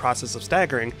speed up the process of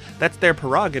staggering, that's their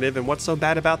prerogative, and what's so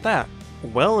bad about that?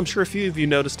 Well, I'm sure a few of you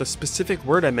noticed a specific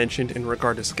word I mentioned in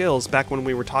regard to skills back when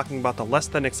we were talking about the less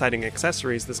than exciting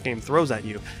accessories this game throws at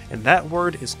you, and that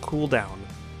word is cooldown.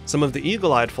 Some of the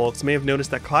eagle-eyed folks may have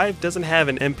noticed that Clive doesn't have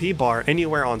an MP bar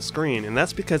anywhere on screen, and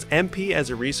that's because MP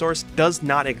as a resource does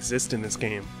not exist in this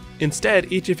game.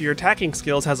 Instead, each of your attacking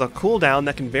skills has a cooldown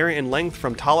that can vary in length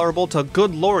from tolerable to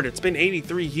good lord, it's been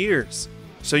 83 years.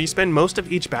 So you spend most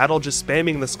of each battle just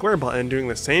spamming the square button doing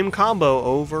the same combo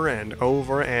over and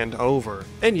over and over.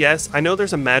 And yes, I know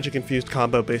there's a magic infused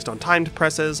combo based on timed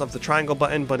presses of the triangle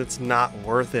button, but it's not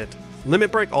worth it.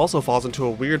 Limit Break also falls into a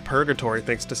weird purgatory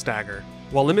thanks to stagger.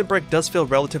 While Limit Break does fill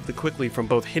relatively quickly from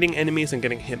both hitting enemies and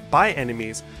getting hit by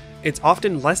enemies, it's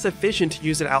often less efficient to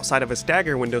use it outside of a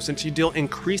stagger window since you deal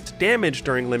increased damage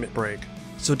during Limit Break.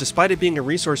 So despite it being a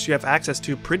resource you have access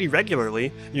to pretty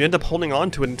regularly, you end up holding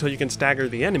on to it until you can stagger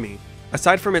the enemy.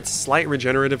 Aside from its slight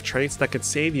regenerative traits that could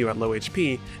save you at low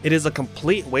HP, it is a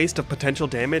complete waste of potential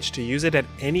damage to use it at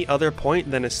any other point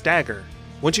than a stagger.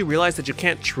 Once you realize that you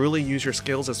can't truly use your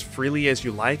skills as freely as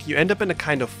you like, you end up in a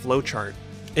kind of flowchart.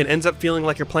 It ends up feeling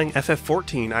like you're playing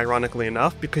FF14, ironically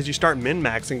enough, because you start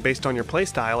min-maxing based on your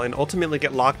playstyle and ultimately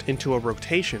get locked into a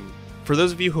rotation. For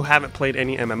those of you who haven't played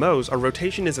any MMOs, a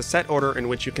rotation is a set order in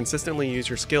which you consistently use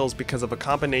your skills because of a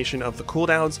combination of the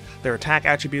cooldowns, their attack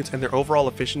attributes, and their overall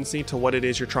efficiency to what it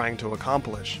is you're trying to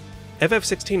accomplish.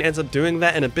 FF16 ends up doing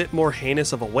that in a bit more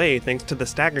heinous of a way thanks to the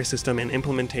stagger system and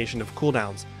implementation of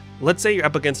cooldowns. Let's say you're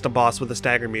up against a boss with a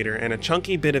stagger meter and a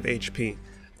chunky bit of HP.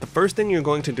 The first thing you're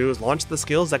going to do is launch the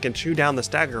skills that can chew down the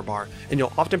stagger bar, and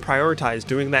you'll often prioritize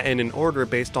doing that in an order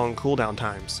based on cooldown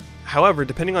times. However,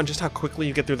 depending on just how quickly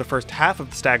you get through the first half of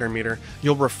the stagger meter,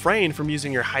 you'll refrain from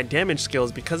using your high damage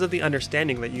skills because of the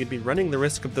understanding that you'd be running the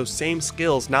risk of those same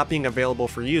skills not being available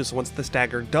for use once the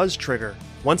stagger does trigger.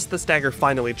 Once the stagger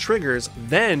finally triggers,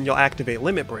 then you'll activate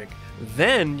Limit Break.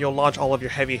 Then you'll launch all of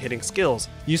your heavy hitting skills.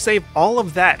 You save all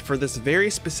of that for this very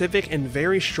specific and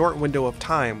very short window of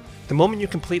time. The moment you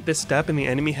complete this step and the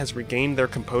enemy has regained their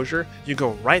composure, you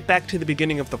go right back to the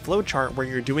beginning of the flowchart where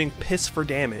you're doing piss for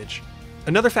damage.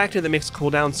 Another factor that makes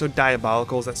cooldowns so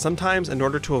diabolical is that sometimes, in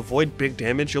order to avoid big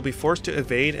damage, you'll be forced to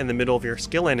evade in the middle of your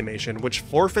skill animation, which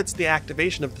forfeits the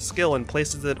activation of the skill and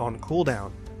places it on cooldown.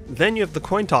 Then you have the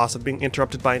coin toss of being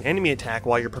interrupted by an enemy attack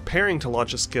while you're preparing to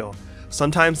launch a skill.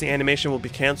 Sometimes the animation will be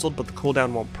cancelled but the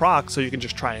cooldown won't proc, so you can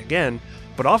just try again,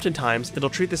 but oftentimes it'll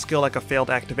treat the skill like a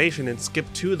failed activation and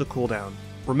skip to the cooldown.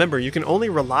 Remember, you can only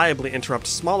reliably interrupt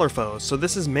smaller foes, so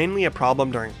this is mainly a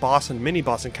problem during boss and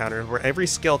mini-boss encounters where every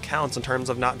skill counts in terms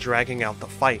of not dragging out the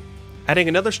fight. Adding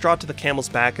another straw to the camel's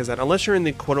back is that unless you're in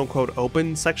the quote-unquote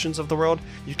open sections of the world,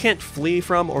 you can't flee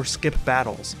from or skip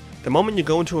battles. The moment you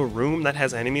go into a room that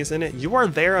has enemies in it, you are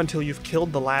there until you've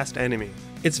killed the last enemy.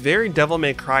 It's very Devil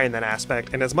May Cry in that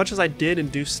aspect, and as much as I did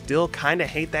and do still kinda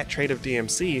hate that trait of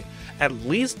DMC, at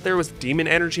least there was demon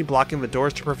energy blocking the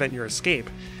doors to prevent your escape.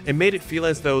 It made it feel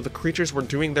as though the creatures were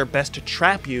doing their best to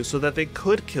trap you so that they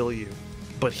could kill you.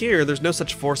 But here, there's no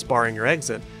such force barring your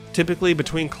exit. Typically,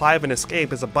 between Clive and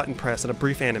escape is a button press and a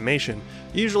brief animation,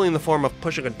 usually in the form of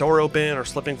pushing a door open or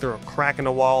slipping through a crack in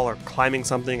a wall or climbing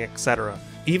something, etc.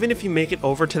 Even if you make it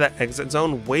over to that exit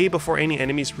zone way before any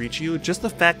enemies reach you, just the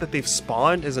fact that they've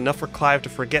spawned is enough for Clive to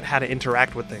forget how to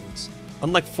interact with things.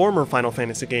 Unlike former Final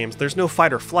Fantasy games, there's no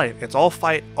fight or flight, it's all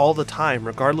fight all the time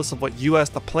regardless of what you as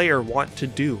the player want to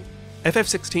do.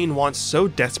 FF16 wants so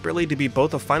desperately to be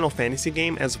both a Final Fantasy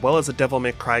game as well as a Devil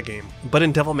May Cry game. But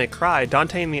in Devil May Cry,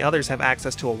 Dante and the others have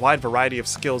access to a wide variety of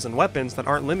skills and weapons that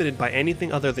aren't limited by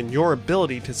anything other than your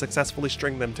ability to successfully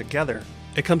string them together.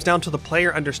 It comes down to the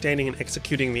player understanding and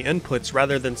executing the inputs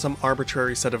rather than some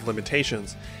arbitrary set of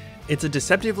limitations. It's a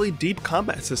deceptively deep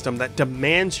combat system that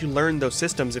demands you learn those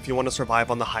systems if you want to survive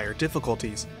on the higher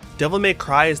difficulties. Devil May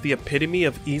Cry is the epitome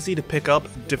of easy to pick up,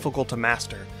 difficult to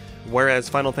master, whereas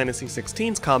Final Fantasy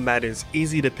XVI's combat is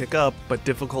easy to pick up but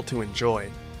difficult to enjoy.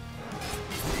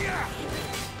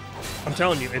 I'm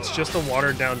telling you, it's just a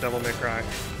watered down Devil May Cry.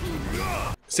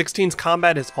 16's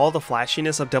combat is all the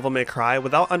flashiness of Devil May Cry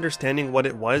without understanding what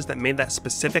it was that made that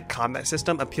specific combat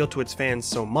system appeal to its fans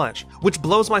so much, which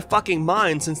blows my fucking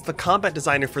mind since the combat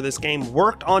designer for this game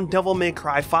worked on Devil May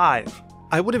Cry 5.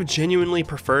 I would have genuinely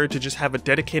preferred to just have a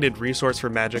dedicated resource for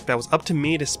magic that was up to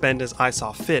me to spend as I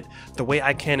saw fit, the way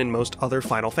I can in most other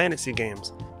Final Fantasy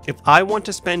games. If I want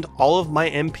to spend all of my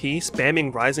MP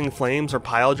spamming Rising Flames or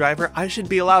Pile Driver, I should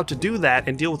be allowed to do that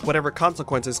and deal with whatever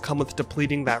consequences come with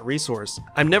depleting that resource.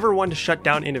 I'm never one to shut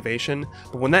down innovation,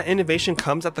 but when that innovation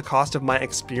comes at the cost of my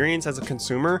experience as a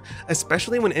consumer,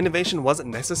 especially when innovation wasn't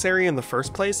necessary in the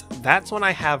first place, that's when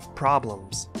I have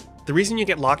problems. The reason you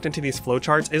get locked into these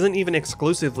flowcharts isn't even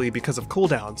exclusively because of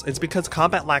cooldowns, it's because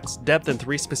combat lacks depth in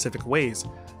 3 specific ways: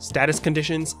 status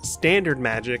conditions, standard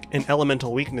magic, and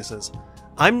elemental weaknesses.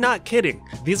 I'm not kidding,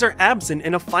 these are absent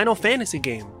in a Final Fantasy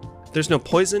game. There's no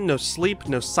poison, no sleep,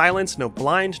 no silence, no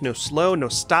blind, no slow, no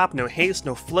stop, no haste,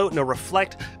 no float, no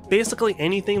reflect, basically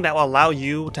anything that will allow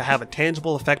you to have a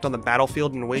tangible effect on the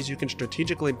battlefield in ways you can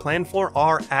strategically plan for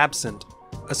are absent.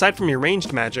 Aside from your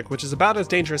ranged magic, which is about as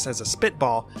dangerous as a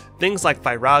spitball, things like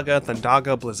Thyraga,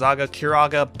 Thundaga, Blizzaga,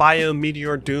 Curaga, Bio,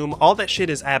 Meteor, Doom, all that shit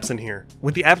is absent here.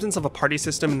 With the absence of a party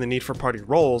system and the need for party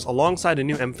roles, alongside a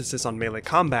new emphasis on melee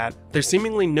combat, there's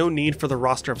seemingly no need for the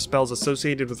roster of spells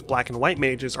associated with black and white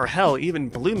mages, or hell, even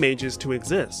blue mages to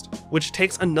exist, which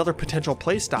takes another potential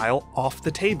playstyle off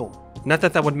the table. Not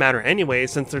that that would matter anyway,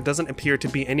 since there doesn't appear to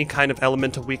be any kind of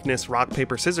elemental weakness rock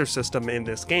paper scissors system in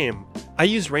this game. I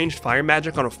used ranged fire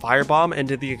magic on a firebomb and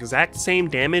did the exact same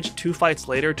damage 2 fights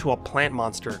later to a plant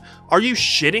monster. Are you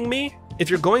shitting me? If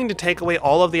you're going to take away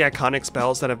all of the iconic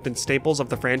spells that have been staples of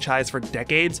the franchise for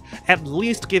decades, at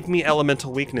least give me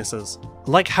elemental weaknesses.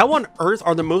 Like, how on earth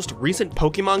are the most recent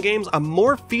Pokemon games a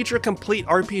more feature-complete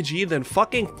RPG than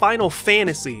fucking Final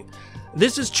Fantasy?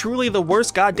 This is truly the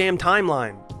worst goddamn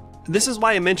timeline. This is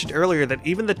why I mentioned earlier that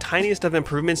even the tiniest of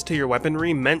improvements to your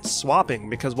weaponry meant swapping,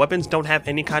 because weapons don't have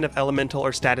any kind of elemental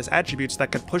or status attributes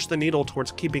that could push the needle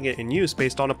towards keeping it in use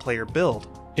based on a player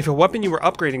build. If a weapon you were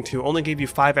upgrading to only gave you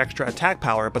 5 extra attack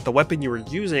power, but the weapon you were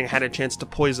using had a chance to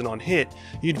poison on hit,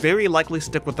 you'd very likely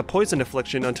stick with the poison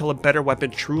affliction until a better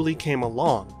weapon truly came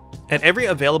along. At every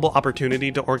available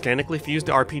opportunity to organically fuse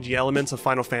the RPG elements of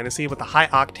Final Fantasy with the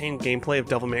high-octane gameplay of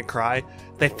Devil May Cry,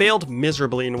 they failed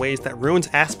miserably in ways that ruins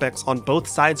aspects on both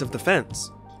sides of the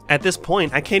fence. At this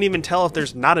point, I can't even tell if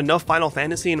there's not enough Final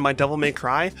Fantasy in my Devil May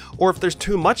Cry, or if there's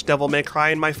too much Devil May Cry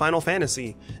in my Final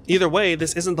Fantasy. Either way,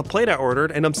 this isn't the plate I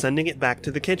ordered, and I'm sending it back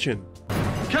to the kitchen.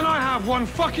 Can I have one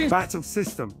fucking battle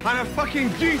system and a fucking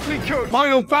deeply cooked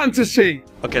Final Fantasy?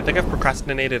 Okay, I think I've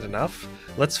procrastinated enough.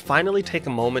 Let's finally take a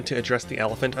moment to address the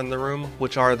elephant in the room,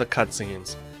 which are the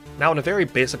cutscenes. Now, on a very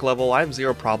basic level, I have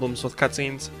zero problems with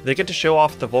cutscenes. They get to show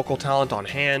off the vocal talent on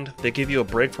hand, they give you a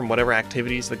break from whatever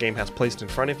activities the game has placed in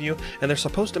front of you, and they're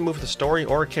supposed to move the story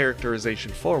or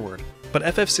characterization forward. But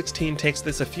FF16 takes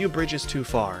this a few bridges too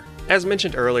far. As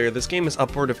mentioned earlier, this game is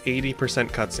upward of 80%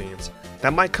 cutscenes.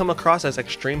 That might come across as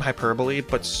extreme hyperbole,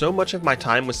 but so much of my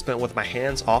time was spent with my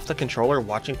hands off the controller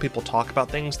watching people talk about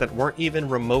things that weren't even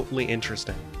remotely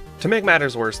interesting. To make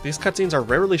matters worse, these cutscenes are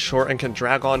rarely short and can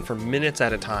drag on for minutes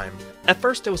at a time. At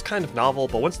first it was kind of novel,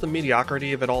 but once the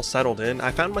mediocrity of it all settled in,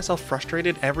 I found myself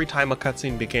frustrated every time a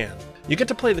cutscene began. You get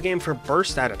to play the game for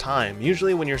bursts at a time,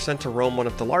 usually when you're sent to roam one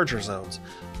of the larger zones.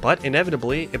 But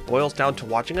inevitably, it boils down to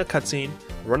watching a cutscene,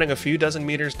 running a few dozen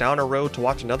meters down a road to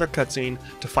watch another cutscene,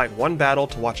 to fight one battle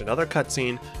to watch another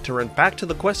cutscene, to run back to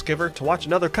the quest giver to watch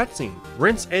another cutscene.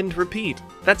 Rinse and repeat.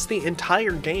 That's the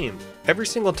entire game. Every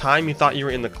single time you thought you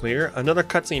were in the clear, another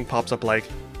cutscene pops up like,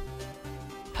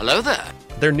 "Hello there."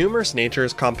 Their numerous nature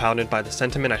is compounded by the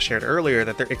sentiment I shared earlier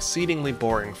that they're exceedingly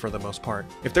boring for the most part.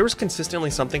 If there was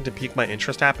consistently something to pique my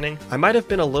interest happening, I might have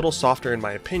been a little softer in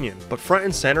my opinion, but front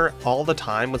and center all the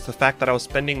time was the fact that I was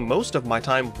spending most of my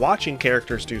time watching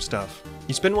characters do stuff.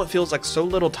 You spend what feels like so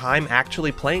little time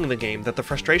actually playing the game that the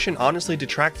frustration honestly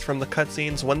detracts from the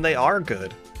cutscenes when they are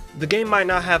good. The game might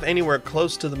not have anywhere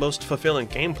close to the most fulfilling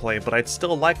gameplay, but I'd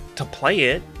still like to play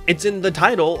it. It's in the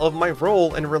title of my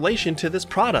role in relation to this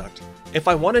product. If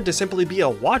I wanted to simply be a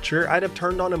watcher, I'd have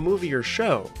turned on a movie or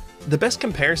show. The best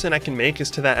comparison I can make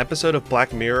is to that episode of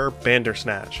Black Mirror,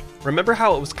 Bandersnatch. Remember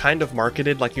how it was kind of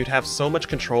marketed like you'd have so much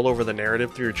control over the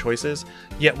narrative through your choices,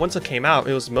 yet once it came out,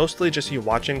 it was mostly just you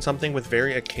watching something with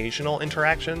very occasional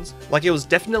interactions? Like it was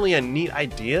definitely a neat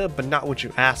idea, but not what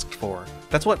you asked for.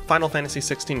 That's what Final Fantasy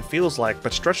XVI feels like,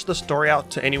 but stretch the story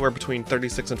out to anywhere between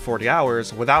 36 and 40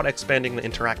 hours without expanding the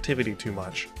interactivity too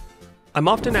much. I'm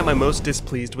often at my most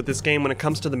displeased with this game when it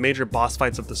comes to the major boss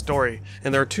fights of the story,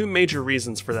 and there are two major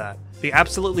reasons for that. The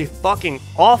absolutely fucking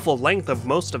awful length of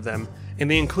most of them,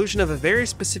 and the inclusion of a very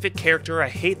specific character I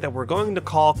hate that we're going to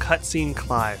call Cutscene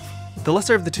Clive. The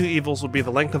lesser of the two evils would be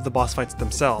the length of the boss fights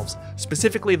themselves,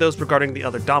 specifically those regarding the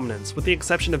other dominants, with the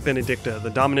exception of Benedicta, the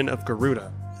dominant of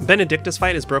Garuda. Benedicta's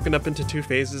fight is broken up into two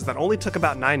phases that only took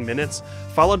about 9 minutes,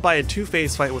 followed by a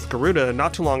 2-phase fight with Garuda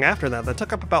not too long after that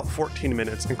took up about 14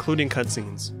 minutes, including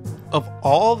cutscenes. Of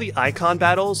all the icon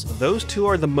battles, those two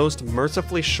are the most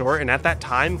mercifully short, and at that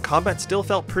time, combat still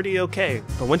felt pretty okay.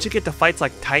 But once you get to fights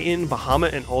like Titan,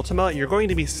 Bahamut, and Ultima, you're going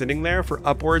to be sitting there for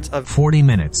upwards of 40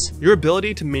 minutes. Your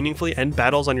ability to meaningfully end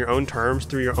battles on your own terms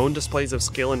through your own displays of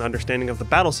skill and understanding of the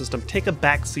battle system take a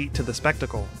back seat to the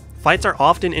spectacle. Fights are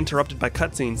often interrupted by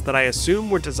cutscenes that I assume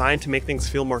were designed to make things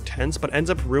feel more tense, but ends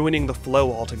up ruining the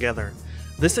flow altogether.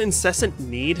 This incessant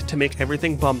need to make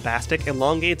everything bombastic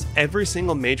elongates every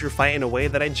single major fight in a way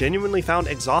that I genuinely found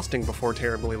exhausting before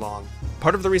terribly long.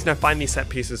 Part of the reason I find these set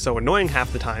pieces so annoying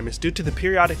half the time is due to the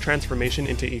periodic transformation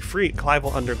into Ifrit Clive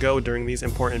will undergo during these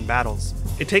important battles.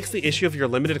 It takes the issue of your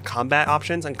limited combat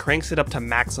options and cranks it up to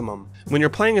maximum. When you're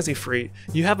playing as Ifrit,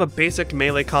 you have a basic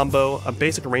melee combo, a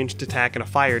basic ranged attack, and a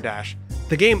fire dash.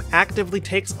 The game actively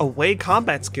takes away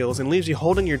combat skills and leaves you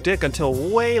holding your dick until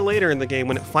way later in the game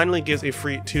when it finally gives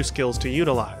Ifrit 2 skills to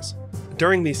utilize.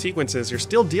 During these sequences, you're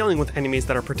still dealing with enemies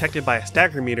that are protected by a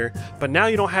stagger meter, but now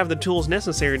you don't have the tools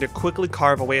necessary to quickly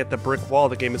carve away at the brick wall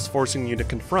the game is forcing you to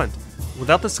confront.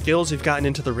 Without the skills you've gotten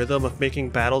into the rhythm of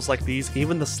making battles like these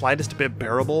even the slightest bit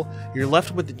bearable, you're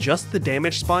left with just the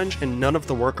damage sponge and none of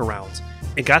the workarounds.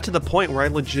 It got to the point where I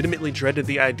legitimately dreaded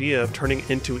the idea of turning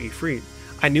into Ifrit.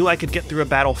 I knew I could get through a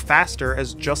battle faster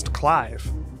as just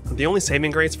Clive. The only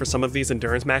saving grace for some of these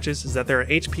endurance matches is that there are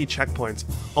HP checkpoints,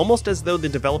 almost as though the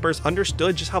developers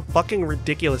understood just how fucking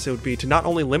ridiculous it would be to not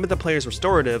only limit the player's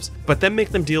restoratives, but then make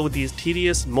them deal with these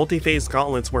tedious, multi-phase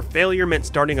gauntlets where failure meant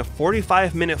starting a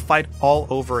 45-minute fight all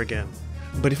over again.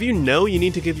 But if you know you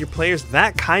need to give your players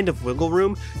that kind of wiggle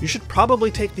room, you should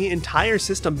probably take the entire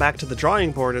system back to the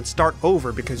drawing board and start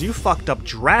over because you fucked up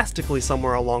drastically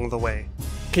somewhere along the way.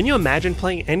 Can you imagine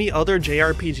playing any other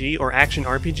JRPG or action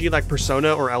RPG like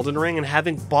Persona or Elden Ring and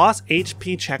having boss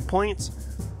HP checkpoints?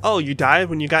 Oh, you died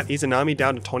when you got Izanami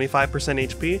down to 25%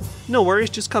 HP? No worries,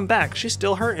 just come back, she's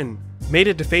still hurting. Made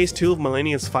it to phase 2 of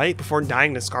Millennia's fight before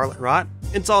dying to Scarlet Rot?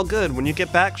 It's all good, when you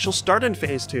get back, she'll start in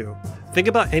phase 2. Think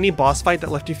about any boss fight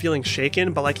that left you feeling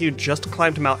shaken but like you just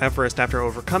climbed Mount Everest after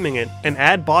overcoming it, and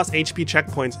add boss HP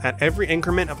checkpoints at every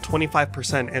increment of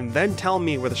 25% and then tell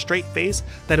me with a straight face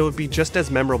that it would be just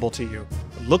as memorable to you.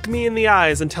 Look me in the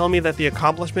eyes and tell me that the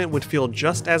accomplishment would feel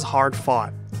just as hard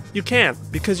fought. You can't,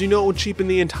 because you know it would cheapen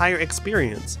the entire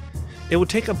experience. It would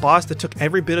take a boss that took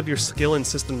every bit of your skill and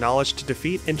system knowledge to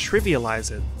defeat and trivialize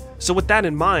it. So with that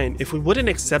in mind, if we wouldn't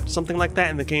accept something like that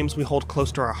in the games we hold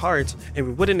close to our hearts, and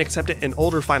we wouldn't accept it in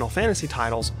older Final Fantasy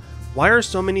titles, why are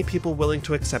so many people willing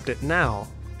to accept it now?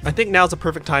 I think now's the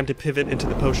perfect time to pivot into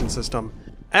the potion system.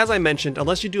 As I mentioned,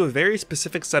 unless you do a very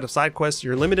specific set of side quests,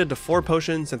 you're limited to 4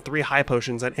 potions and 3 high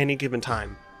potions at any given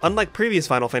time. Unlike previous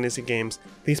Final Fantasy games,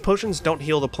 these potions don't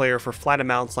heal the player for flat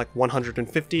amounts like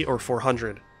 150 or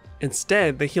 400.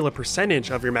 Instead, they heal a percentage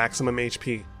of your maximum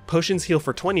HP. Potions heal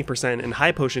for 20% and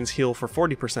high potions heal for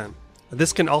 40%.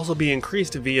 This can also be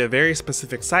increased via very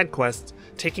specific side quests,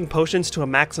 taking potions to a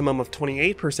maximum of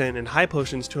 28% and high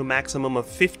potions to a maximum of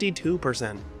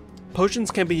 52%.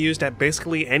 Potions can be used at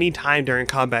basically any time during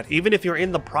combat, even if you're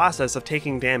in the process of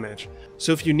taking damage.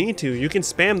 So if you need to, you can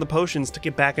spam the potions to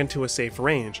get back into a safe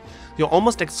range. You'll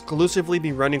almost exclusively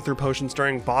be running through potions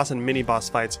during boss and mini-boss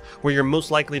fights, where you're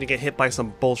most likely to get hit by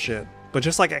some bullshit. But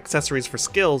just like accessories for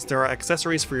skills, there are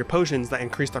accessories for your potions that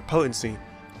increase their potency.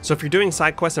 So if you're doing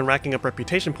side quests and racking up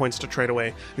reputation points to trade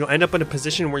away, you'll end up in a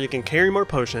position where you can carry more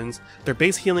potions, their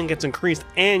base healing gets increased,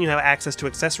 and you have access to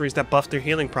accessories that buff their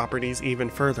healing properties even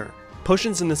further.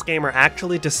 Potions in this game are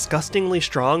actually disgustingly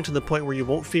strong to the point where you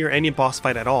won't fear any boss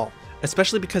fight at all.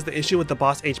 especially because the issue with the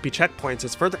boss HP checkpoints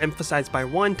is further emphasized by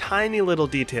one tiny little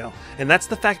detail, and that's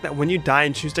the fact that when you die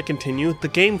and choose to continue, the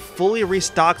game fully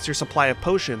restocks your supply of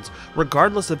potions,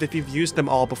 regardless of if you've used them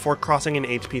all before crossing an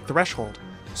HP threshold.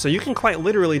 So you can quite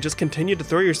literally just continue to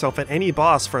throw yourself at any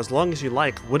boss for as long as you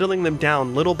like, whittling them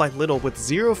down little by little with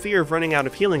zero fear of running out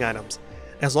of healing items.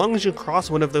 As long as you cross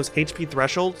one of those HP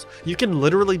thresholds, you can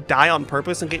literally die on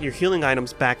purpose and get your healing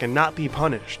items back and not be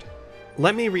punished.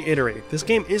 Let me reiterate, this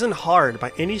game isn't hard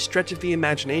by any stretch of the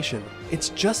imagination, it's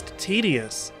just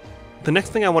tedious. The next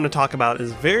thing I want to talk about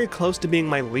is very close to being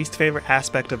my least favorite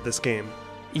aspect of this game.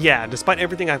 Yeah, despite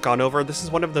everything I've gone over, this is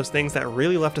one of those things that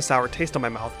really left a sour taste in my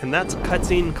mouth, and that's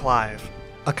Cutscene Clive.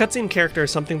 A cutscene character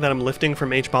is something that I'm lifting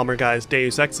from HBomberGuy's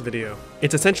Deus Ex video.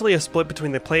 It's essentially a split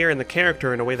between the player and the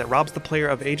character in a way that robs the player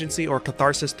of agency or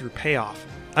catharsis through payoff.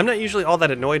 I'm not usually all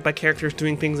that annoyed by characters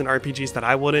doing things in RPGs that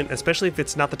I wouldn't, especially if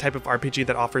it's not the type of RPG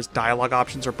that offers dialogue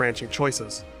options or branching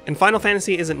choices. And Final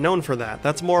Fantasy isn't known for that,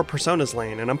 that's more Persona's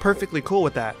lane, and I'm perfectly cool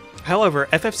with that. However,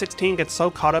 FF16 gets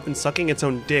so caught up in sucking its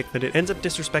own dick that it ends up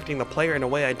disrespecting the player in a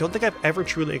way I don't think I've ever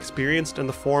truly experienced in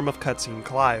the form of Cutscene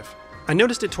Clive. I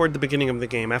noticed it toward the beginning of the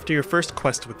game after your first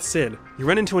quest with Cid. You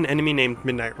run into an enemy named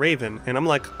Midnight Raven, and I'm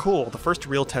like, cool, the first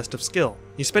real test of skill.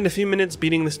 You spend a few minutes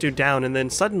beating this dude down, and then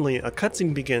suddenly a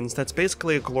cutscene begins that's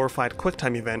basically a glorified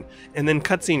QuickTime event, and then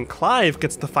Cutscene Clive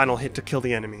gets the final hit to kill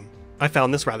the enemy. I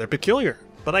found this rather peculiar,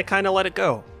 but I kinda let it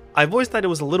go. I voiced that it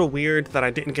was a little weird that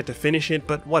I didn't get to finish it,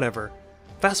 but whatever.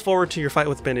 Fast forward to your fight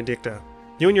with Benedicta.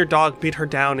 You and your dog beat her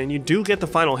down and you do get the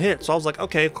final hit, so I was like,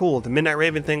 okay, cool, the Midnight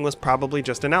Raven thing was probably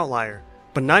just an outlier.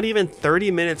 But not even 30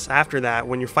 minutes after that,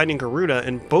 when you're fighting Garuda,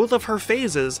 in both of her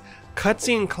phases,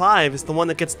 Cutscene Clive is the one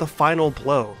that gets the final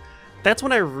blow. That's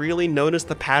when I really noticed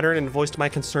the pattern and voiced my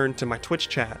concern to my Twitch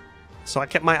chat. So I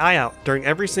kept my eye out. During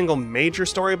every single major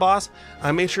story boss,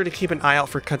 I made sure to keep an eye out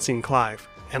for Cutscene Clive.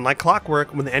 And like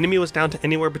clockwork, when the enemy was down to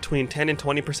anywhere between 10 and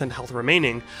 20% health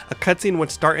remaining, a cutscene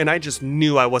would start and I just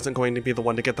knew I wasn't going to be the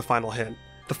one to get the final hit.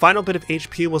 The final bit of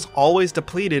HP was always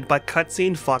depleted by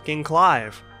Cutscene fucking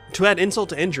Clive. To add insult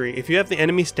to injury, if you have the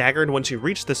enemy staggered once you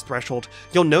reach this threshold,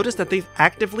 you'll notice that they've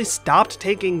actively stopped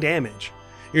taking damage.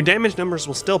 Your damage numbers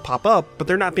will still pop up, but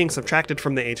they're not being subtracted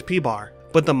from the HP bar.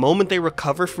 But the moment they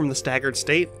recover from the staggered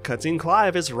state, Cutscene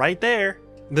Clive is right there.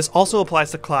 This also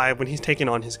applies to Clive when he's taken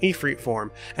on his Ifrit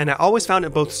form, and I always found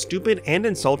it both stupid and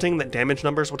insulting that damage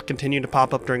numbers would continue to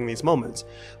pop up during these moments.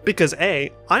 Because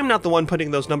A, I'm not the one putting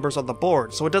those numbers on the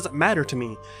board, so it doesn't matter to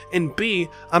me, and B,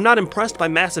 I'm not impressed by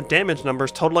massive damage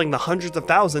numbers totaling the hundreds of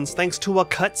thousands thanks to a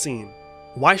cutscene.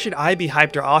 Why should I be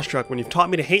hyped or awestruck when you've taught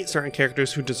me to hate certain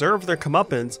characters who deserve their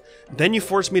comeuppance, then you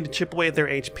force me to chip away at their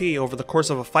HP over the course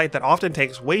of a fight that often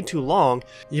takes way too long,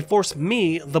 you force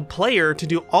me, the player, to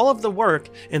do all of the work,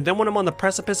 and then when I'm on the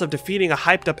precipice of defeating a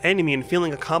hyped up enemy and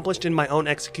feeling accomplished in my own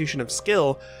execution of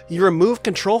skill, you remove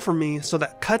control from me so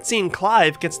that Cutscene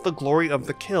Clive gets the glory of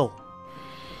the kill.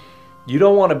 You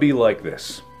don't want to be like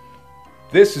this.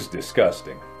 This is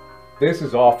disgusting. This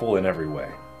is awful in every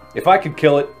way. If I could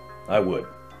kill it, I would,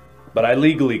 but I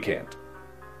legally can't.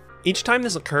 Each time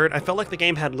this occurred, I felt like the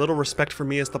game had little respect for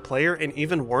me as the player, and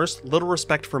even worse, little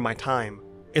respect for my time.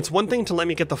 It's one thing to let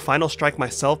me get the final strike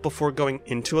myself before going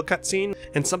into a cutscene,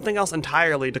 and something else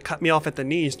entirely to cut me off at the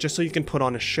knees just so you can put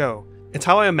on a show. It's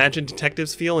how I imagine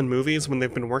detectives feel in movies when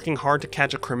they've been working hard to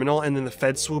catch a criminal and then the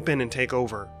feds swoop in and take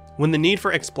over. When the need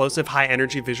for explosive,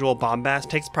 high-energy visual bombast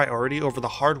takes priority over the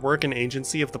hard work and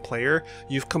agency of the player,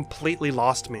 you've completely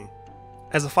lost me.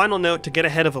 As a final note, to get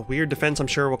ahead of a weird defense I'm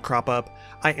sure will crop up,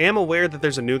 I am aware that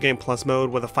there's a New Game Plus mode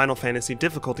with a Final Fantasy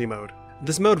difficulty mode.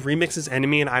 This mode remixes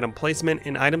enemy and item placement,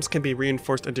 and items can be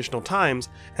reinforced additional times,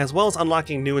 as well as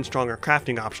unlocking new and stronger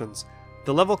crafting options.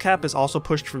 The level cap is also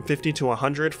pushed from 50 to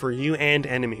 100 for you and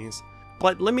enemies.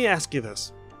 But let me ask you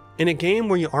this. In a game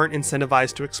where you aren't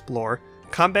incentivized to explore,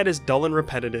 combat is dull and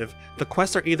repetitive, the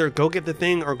quests are either go get the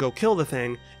thing or go kill the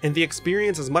thing, and the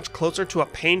experience is much closer to a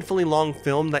painfully long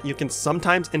film that you can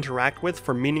sometimes interact with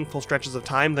for meaningful stretches of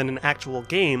time than an actual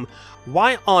game,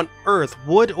 why on earth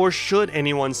would or should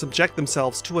anyone subject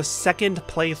themselves to a second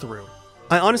playthrough?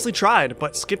 I honestly tried,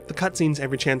 but skipped the cutscenes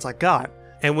every chance I got.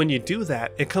 And when you do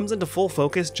that, it comes into full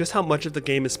focus just how much of the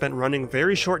game is spent running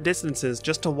very short distances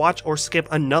just to watch or skip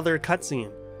another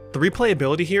cutscene. The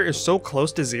replayability here is so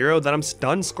close to zero that I'm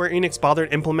stunned Square Enix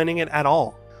bothered implementing it at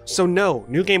all. So no,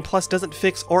 New Game Plus doesn't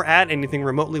fix or add anything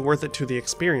remotely worth it to the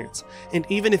experience, and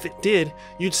even if it did,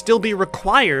 you'd still be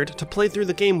required to play through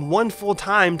the game one full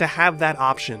time to have that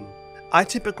option. I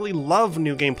typically love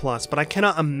New Game Plus, but I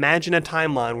cannot imagine a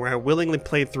timeline where I willingly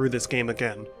played through this game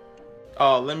again.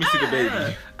 Oh, let me see the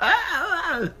baby.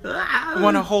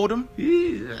 Wanna hold him?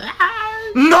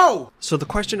 No! So the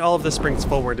question all of this brings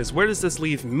forward is, where does this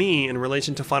leave me in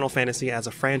relation to Final Fantasy as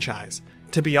a franchise?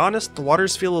 To be honest, the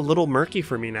waters feel a little murky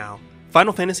for me now.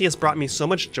 Final Fantasy has brought me so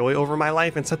much joy over my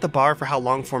life and set the bar for how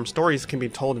long-form stories can be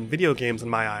told in video games in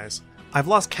my eyes. I've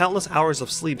lost countless hours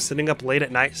of sleep sitting up late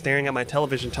at night staring at my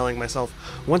television telling myself,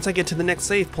 once I get to the next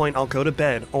save point I'll go to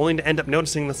bed, only to end up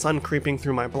noticing the sun creeping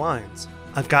through my blinds.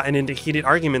 I've gotten into heated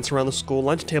arguments around the school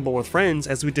lunch table with friends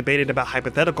as we debated about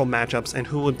hypothetical matchups and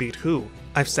who would beat who.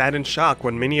 I've sat in shock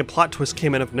when many a plot twist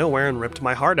came out of nowhere and ripped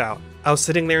my heart out. I was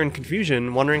sitting there in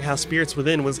confusion, wondering how Spirits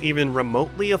Within was even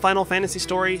remotely a Final Fantasy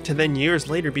story, to then years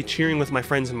later be cheering with my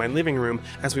friends in my living room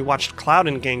as we watched Cloud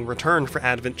and Gang return for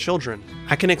Advent Children.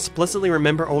 I can explicitly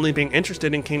remember only being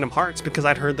interested in Kingdom Hearts because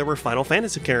I'd heard there were Final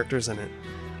Fantasy characters in it.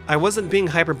 I wasn't being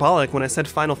hyperbolic when I said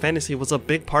Final Fantasy was a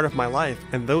big part of my life,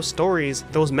 and those stories,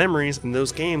 those memories, and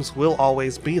those games will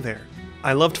always be there.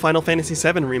 I loved Final Fantasy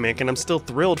VII Remake and I'm still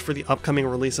thrilled for the upcoming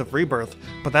release of Rebirth,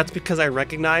 but that's because I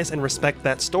recognize and respect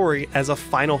that story as a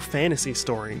Final Fantasy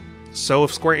story. So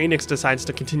if Square Enix decides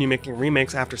to continue making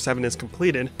remakes after 7 is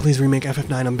completed, please remake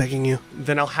FF9, I'm begging you,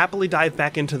 then I'll happily dive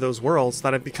back into those worlds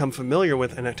that I've become familiar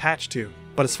with and attached to.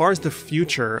 But as far as the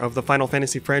future of the Final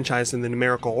Fantasy franchise in the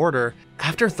numerical order,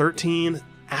 after 13,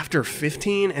 after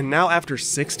 15, and now after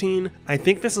 16, I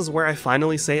think this is where I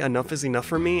finally say enough is enough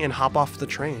for me and hop off the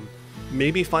train.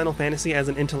 Maybe Final Fantasy as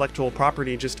an intellectual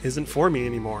property just isn't for me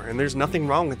anymore, and there's nothing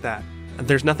wrong with that.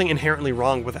 There's nothing inherently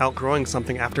wrong with outgrowing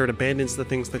something after it abandons the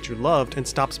things that you loved and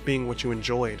stops being what you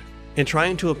enjoyed. In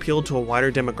trying to appeal to a wider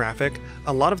demographic,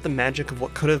 a lot of the magic of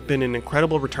what could have been an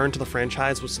incredible return to the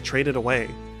franchise was traded away,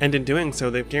 and in doing so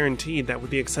they've guaranteed that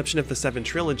with the exception of the 7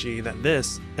 trilogy, that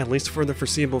this, at least for the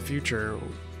foreseeable future,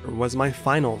 was my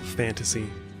final fantasy.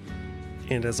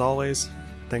 And as always,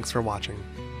 thanks for watching.